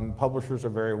that. Publishers are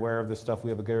very aware of this stuff. We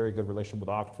have a very good relationship with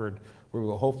Oxford, where we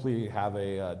will hopefully have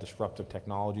a disruptive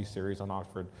technology series on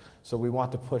Oxford. So we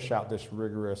want to push out this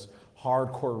rigorous,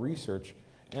 hardcore research,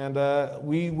 and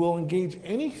we will engage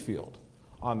any field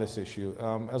on this issue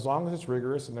as long as it's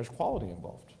rigorous and there's quality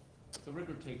involved. The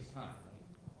rigor takes time.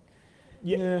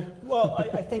 Yeah, well,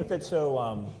 I think that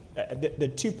the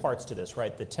two parts to this,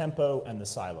 right? The tempo and the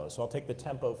silos. So I'll take the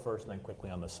tempo first and then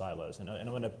quickly on the silos. And I'm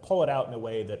going to pull it out in a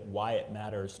way that why it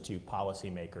matters to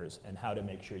policymakers and how to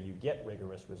make sure you get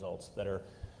rigorous results that are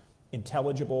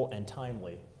intelligible and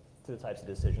timely to the types of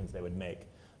decisions they would make.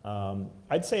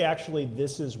 I'd say actually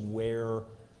this is where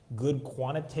good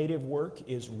quantitative work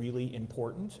is really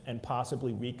important, and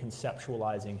possibly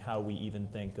reconceptualizing how we even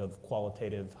think of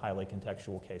qualitative, highly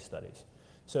contextual case studies.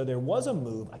 So there was a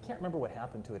move, I can't remember what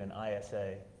happened to it in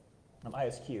ISQ.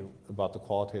 About the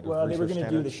qualitative Well, they were research going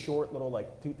to do the standards? short little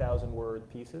 2,000-word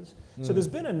pieces. So there's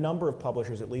been a number of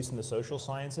publishers, at least in the social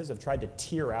sciences, have tried to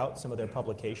tier out some of their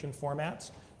publication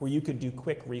formats where you could do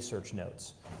quick research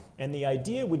notes. And the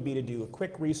idea would be to do a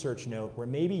quick research note where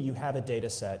maybe you have a data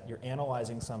set, you're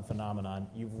analyzing some phenomenon,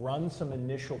 you've run some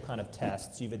initial kind of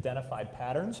tests, you've identified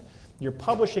patterns, you're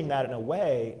publishing that in a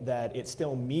way that it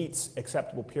still meets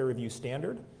acceptable peer review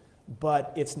standard,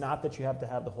 but it's not that you have to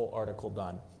have the whole article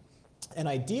done. And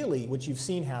ideally, what you've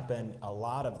seen happen a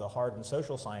lot of the hard and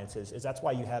social sciences is that's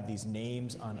why you have these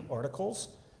names on articles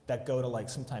that go to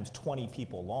sometimes 20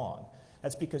 people long.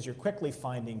 That's because you're quickly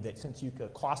finding that since the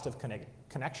cost of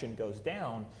connection goes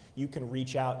down, you can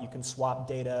reach out, you can swap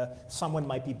data. Someone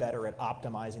might be better at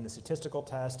optimizing the statistical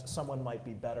test. Someone might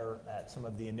be better at some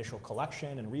of the initial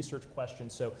collection and research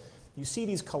questions. So you see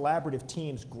these collaborative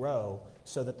teams grow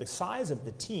so that the size of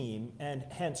the team, and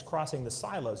hence crossing the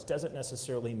silos, doesn't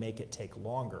necessarily make it take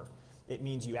longer. It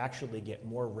means you actually get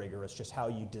more rigorous, just how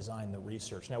you design the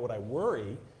research. Now, what I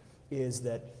worry is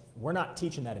that we're not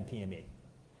teaching that in PME.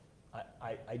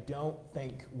 I don't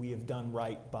think we have done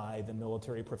right by the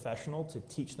military professional to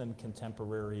teach them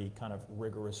contemporary kind of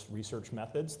rigorous research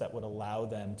methods that would allow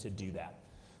them to do that.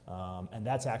 And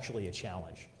that's actually a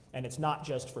challenge. And it's not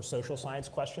just for social science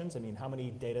questions. I mean, how many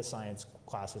data science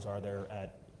classes are there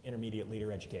at intermediate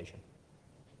leader education?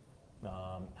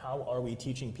 How are we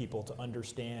teaching people to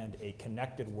understand a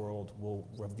connected world will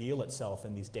reveal itself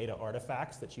in these data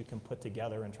artifacts that you can put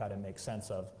together and try to make sense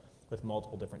of with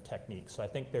multiple different techniques? So I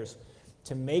think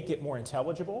to make it more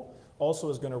intelligible also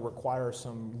is going to require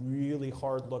some really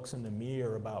hard looks in the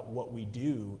mirror about what we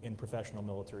do in professional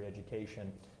military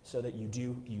education, so that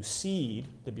you seed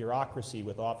the bureaucracy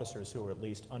with officers who are at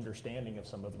least understanding of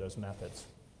some of those methods.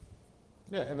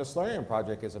 Yeah, and the Solarium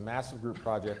project is a massive group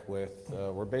project with,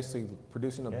 we're basically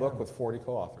producing a book with 40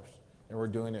 co-authors, and we're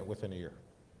doing it within a year.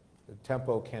 The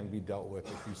tempo can be dealt with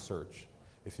if you search,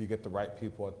 if you get the right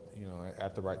people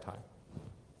at the right time.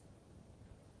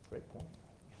 Great point.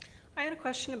 I had a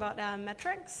question about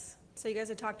metrics. So you guys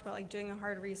had talked about like doing a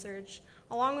hard research.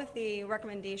 Along with the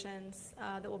recommendations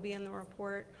that will be in the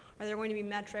report, are there going to be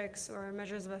metrics or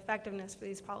measures of effectiveness for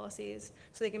these policies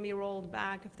so they can be rolled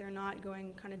back if they're not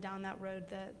going kind of down that road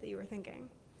that you were thinking?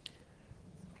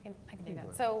 I can do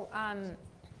that. So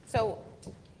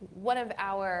one of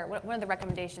the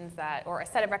recommendations that, or a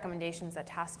set of recommendations that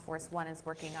Task Force 1 is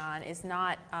working on is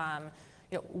not,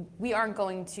 we aren't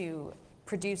going to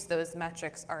produce those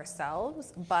metrics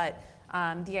ourselves, but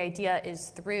the idea is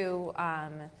through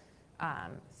a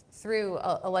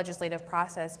legislative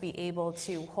process, be able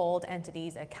to hold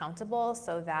entities accountable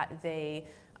so that they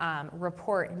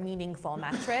report meaningful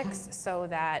metrics, so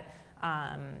that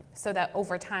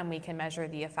over time we can measure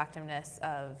the effectiveness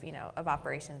of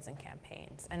operations and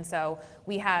campaigns. And so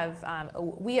we have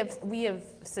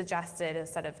suggested a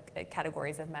set of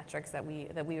categories of metrics that we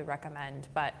would recommend,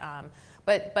 but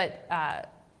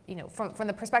from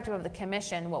the perspective of the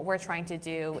Commission, what we're trying to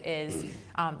do is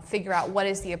figure out what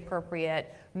is the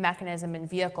appropriate mechanism and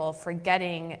vehicle for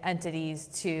getting entities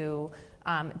to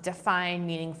define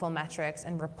meaningful metrics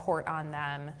and report on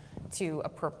them to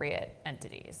appropriate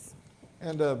entities.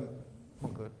 And, Oh,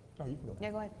 you can go.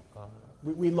 Yeah, go ahead.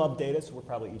 We love data, so we're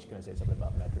probably each going to say something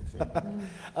about metrics.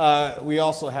 we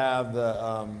also have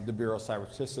the Bureau of Cyber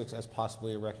Statistics as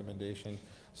possibly a recommendation.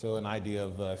 So an idea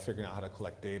of figuring out how to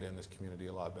collect data in this community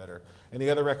a lot better. And the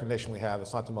other recommendation we have,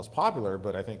 it's not the most popular,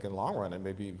 but I think in the long run it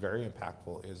may be very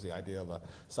impactful, is the idea of a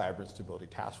cyber instability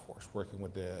task force, working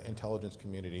with the intelligence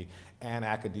community and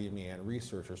academia and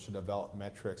researchers to develop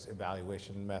metrics,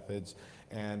 evaluation methods,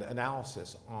 and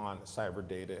analysis on cyber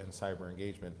data and cyber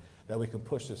engagement that we can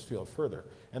push this field further.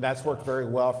 And that's worked very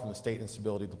well from the State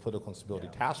Instability, the Political Instability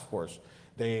Task Force.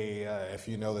 They, if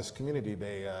you know this community,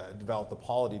 they developed the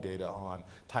polity data on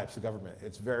types of government.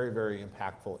 It's very, very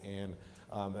impactful in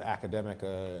the academic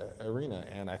arena,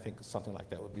 and I think something like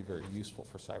that would be very useful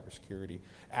for cybersecurity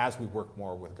as we work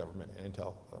more with government and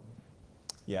intel.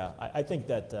 Yeah, I think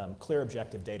that clear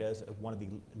objective data is one of the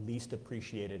least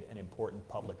appreciated and important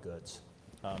public goods.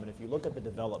 And if you look at the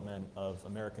development of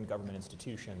American government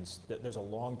institutions, there's a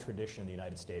long tradition in the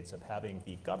United States of having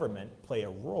the government play a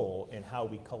role in how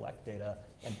we collect data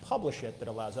and publish it that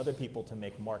allows other people to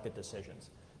make market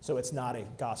decisions. So it's not a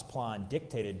Gosplan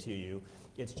dictated to you,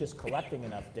 it's just collecting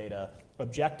enough data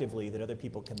objectively that other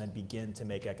people can then begin to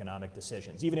make economic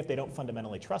decisions. Even if they don't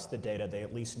fundamentally trust the data, they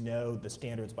at least know the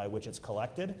standards by which it's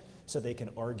collected, so they can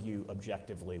argue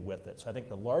objectively with it. So I think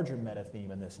the larger meta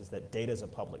theme in this is that data is a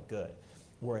public good.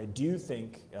 Where I do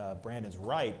think Brandon's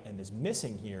right and is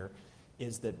missing here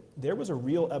is that there was a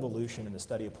real evolution in the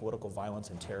study of political violence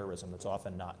and terrorism that's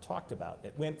often not talked about.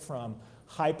 It went from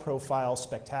high profile,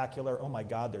 spectacular, oh my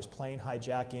God, there's plane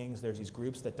hijackings, there's these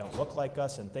groups that don't look like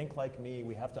us and think like me,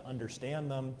 we have to understand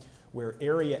them, where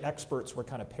area experts were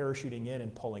kind of parachuting in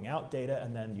and pulling out data,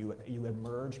 and then you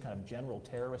emerge kind of general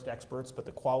terrorist experts, but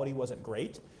the quality wasn't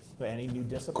great by any new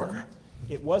discipline.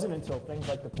 It wasn't until things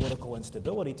like the Political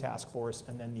Instability Task Force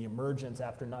and then the emergence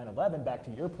after 9/11, back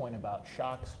to your point about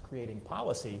shocks creating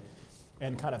policy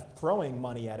and kind of throwing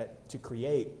money at it to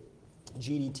create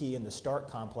GDT in the START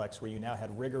complex, where you now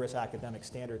had rigorous academic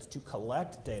standards to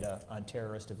collect data on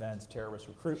terrorist events, terrorist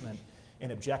recruitment,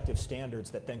 and objective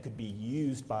standards that then could be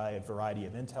used by a variety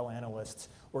of intel analysts,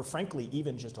 or frankly,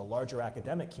 even just a larger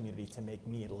academic community to make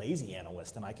me a lazy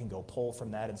analyst, and I can go pull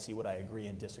from that and see what I agree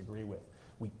and disagree with.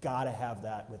 We gotta have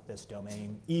that with this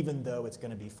domain, even though it's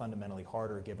gonna be fundamentally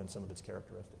harder given some of its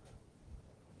characteristics.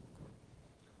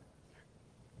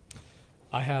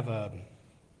 I have a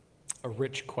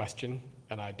rich question,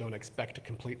 and I don't expect a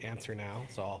complete answer now,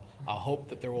 so I'll hope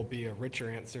that there will be a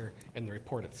richer answer in the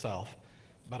report itself.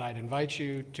 But I'd invite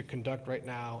you to conduct right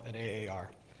now an AAR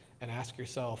and ask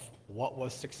yourself, what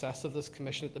was success of this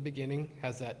commission at the beginning?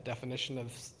 Has that definition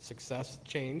of success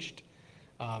changed?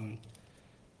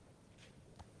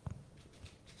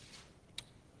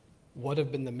 What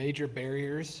have been the major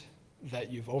barriers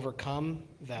that you've overcome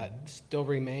that still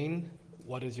remain?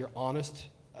 What is your honest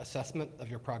assessment of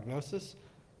your prognosis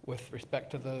with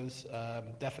respect to those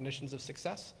definitions of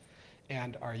success?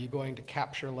 And are you going to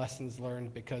capture lessons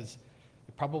learned? Because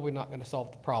you're probably not going to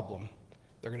solve the problem.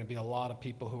 There are going to be a lot of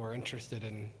people who are interested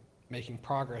in making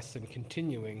progress and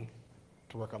continuing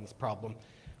to work on this problem.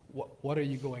 What are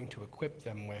you going to equip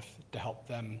them with to help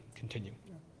them continue?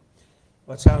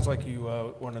 Well, it sounds like you,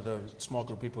 one of the small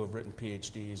group of people who've written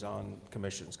PhDs on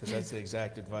commissions, because that's the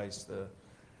exact advice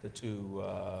the two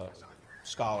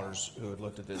scholars who had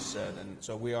looked at this said. And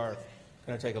so we are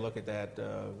going to take a look at that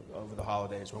over the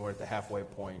holidays when we're at the halfway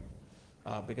point.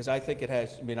 Because I think it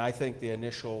has, I mean, I think the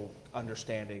initial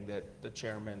understanding that the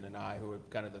chairman and I, who are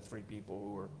kind of the three people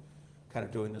who were kind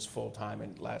of doing this full-time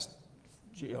in last,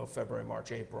 February,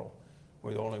 March, April.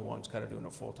 We're the only ones kind of doing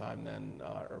it full-time then,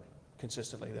 or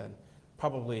consistently then.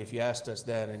 Probably if you asked us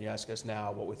then and you ask us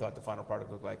now what we thought the final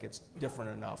product looked like, it's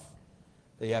different enough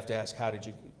that you have to ask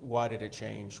why did it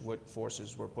change, what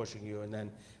forces were pushing you, and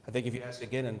then I think if you ask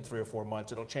again in 3 or 4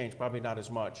 months, it'll change, probably not as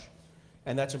much.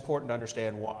 And that's important to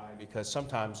understand why, because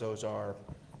sometimes those are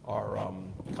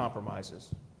compromises,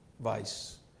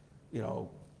 vice,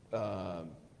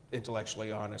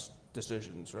 intellectually honest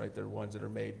decisions, right? They're ones that are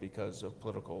made because of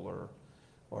political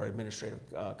or administrative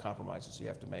compromises you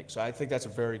have to make. So I think that's a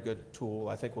very good tool.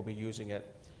 I think we'll be using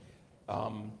it.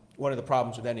 One of the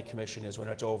problems with any commission is when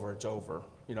it's over, it's over.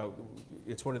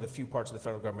 It's one of the few parts of the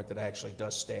federal government that actually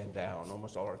does stand down.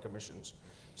 Almost all our commissions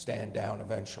stand down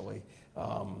eventually.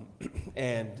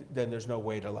 And then there's no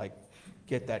way to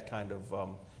get that kind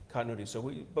of continuity.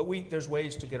 So there's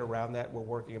ways to get around that. We're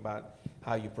working about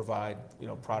how you provide,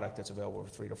 product that's available for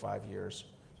 3 to 5 years,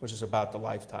 which is about the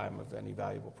lifetime of any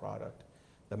valuable product,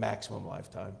 the maximum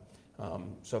lifetime.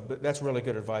 But that's really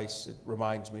good advice. It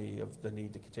reminds me of the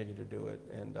need to continue to do it,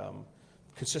 and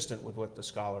consistent with what the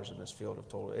scholars in this field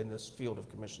of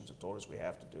commissions have told us we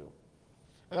have to do.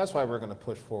 And that's why we're going to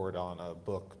push forward on a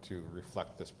book to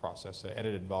reflect this process, an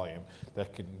edited volume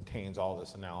that contains all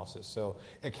this analysis. So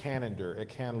it can endure, it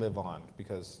can live on,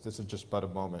 because this is just but a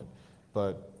moment.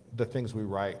 But the things we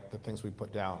write, the things we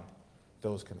put down,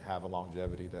 those can have a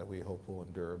longevity that we hope will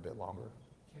endure a bit longer.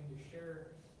 Can you share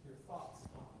your thoughts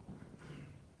on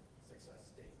success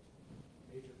state,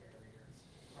 major barriers,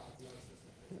 prognosis?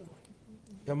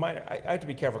 I have to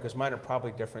be careful because mine are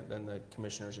probably different than the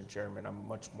commissioners and chairman. I'm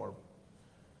much more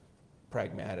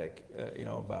pragmatic,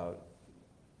 about,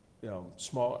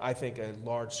 I think a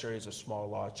large series of small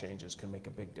law changes can make a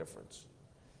big difference.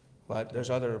 But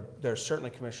there's certainly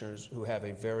commissioners who have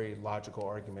a very logical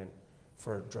argument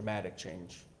for dramatic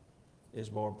change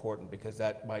is more important because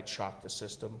that might shock the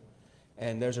system.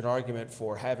 And there's an argument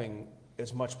for having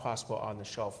as much possible on the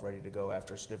shelf ready to go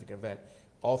after a significant event.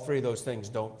 All three of those things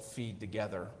don't feed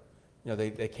together.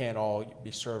 They can't all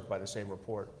be served by the same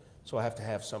report. So I have to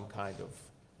have some kind of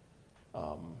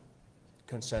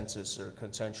consensus or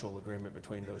consensual agreement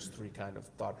between those three kind of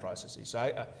thought processes.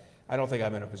 So I don't think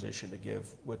I'm in a position to give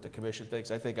what the commission thinks.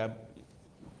 I think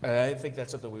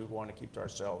that's something we would want to keep to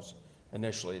ourselves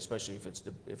initially, especially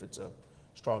if it's a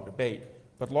strong debate.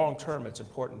 But long term, it's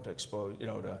important to expose,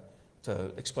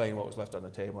 to explain what was left on the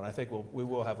table. And I think we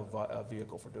will have a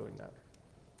vehicle for doing that.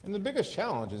 And the biggest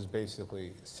challenge is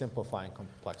basically simplifying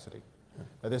complexity.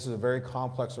 Now, this is a very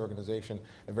complex organization,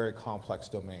 a very complex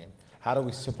domain. How do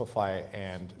we simplify it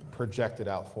and project it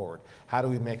out forward? How do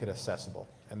we make it accessible?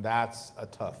 And that's a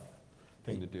tough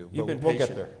thing to do. You've been we'll patient.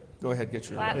 get there. Go ahead, get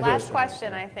your Last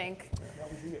question, I think.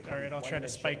 All right, I'll try to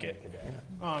spike it.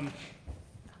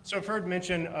 So I've heard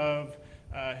mention of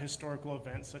historical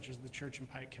events such as the Church and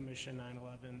Pike Commission,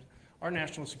 9/11. Our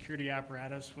national security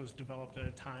apparatus was developed at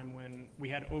a time when we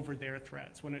had over-there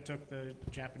threats, when it took the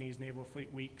Japanese naval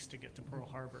fleet weeks to get to Pearl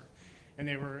Harbor. And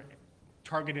they were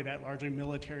targeted at largely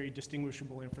military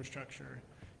distinguishable infrastructure.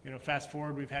 Fast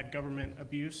forward, we've had government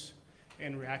abuse.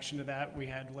 In reaction to that, we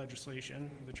had legislation,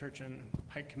 the Church and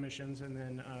Pike Commissions, and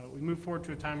then we moved forward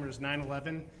to a time where it was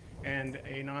 9/11, and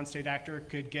a non-state actor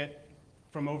could get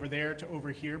from over there to over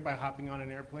here by hopping on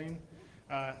an airplane.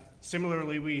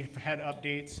 Similarly, we've had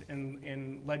updates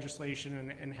in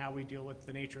legislation and how we deal with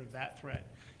the nature of that threat.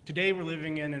 Today, we're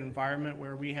living in an environment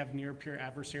where we have near-peer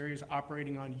adversaries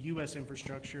operating on U.S.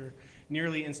 infrastructure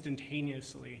nearly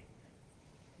instantaneously.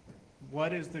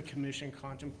 What is the commission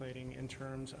contemplating in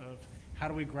terms of how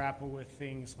do we grapple with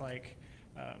things like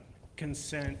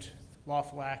consent,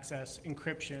 lawful access,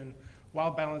 encryption, while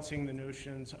balancing the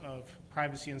notions of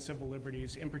privacy and civil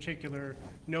liberties, in particular,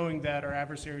 knowing that our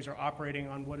adversaries are operating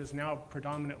on what is now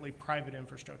predominantly private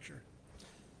infrastructure?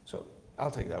 So I'll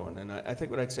take that one. And I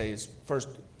think what I'd say is, first,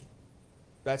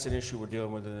 that's an issue we're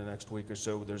dealing with in the next week or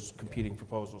so. There's competing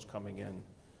proposals coming in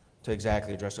to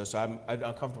exactly address those. So I'm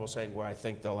uncomfortable saying where I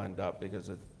think they'll end up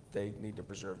because they need to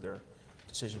preserve their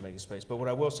decision-making space. But what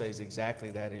I will say is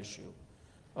exactly that issue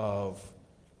of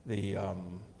the,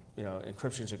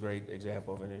 encryption is a great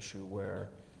example of an issue where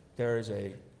there is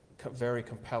a very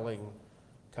compelling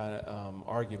kind of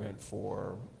argument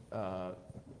for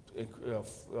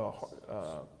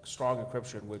strong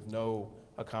encryption with no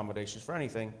accommodations for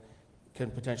anything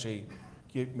can potentially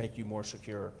make you more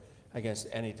secure against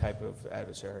any type of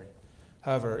adversary.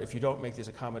 However, if you don't make these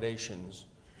accommodations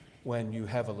when you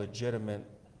have a legitimate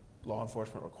law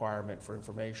enforcement requirement for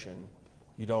information,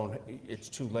 it's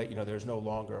too late. There's no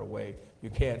longer a way. You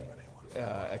can't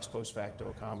ex post facto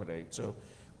accommodate. So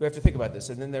we have to think about this.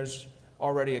 And then there's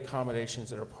already accommodations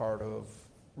that are part of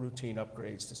routine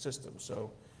upgrades to systems.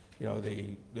 So, you know,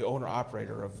 the owner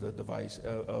operator of the device,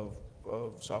 of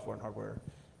software and hardware,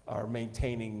 are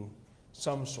maintaining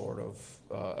some sort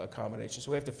of accommodation.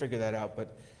 So we have to figure that out.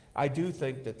 But I do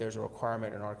think that there's a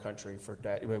requirement in our country for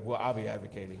data. Well, I'll be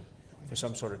advocating for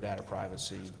some sort of data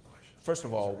privacy. First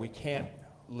of all, we can't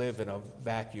live in a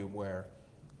vacuum where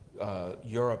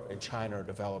Europe and China are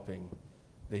developing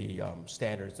the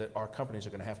standards that our companies are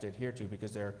going to have to adhere to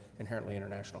because they're inherently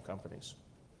international companies.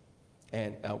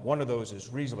 And one of those is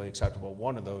reasonably acceptable.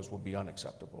 One of those will be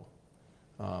unacceptable.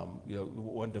 You know,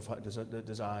 one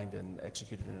designed and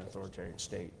executed in an authoritarian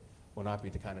state will not be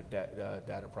the kind of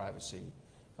data privacy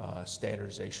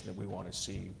standardization that we want to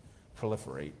see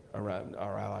proliferate around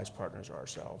our allies, partners, or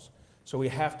ourselves. So we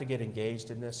have to get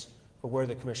engaged in this. But where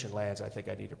the commission lands, I think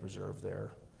I need to preserve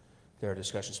their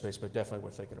discussion space. But definitely,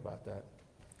 we're thinking about that.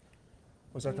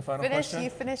 Was that the final question? You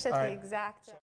finished at All the right. exact.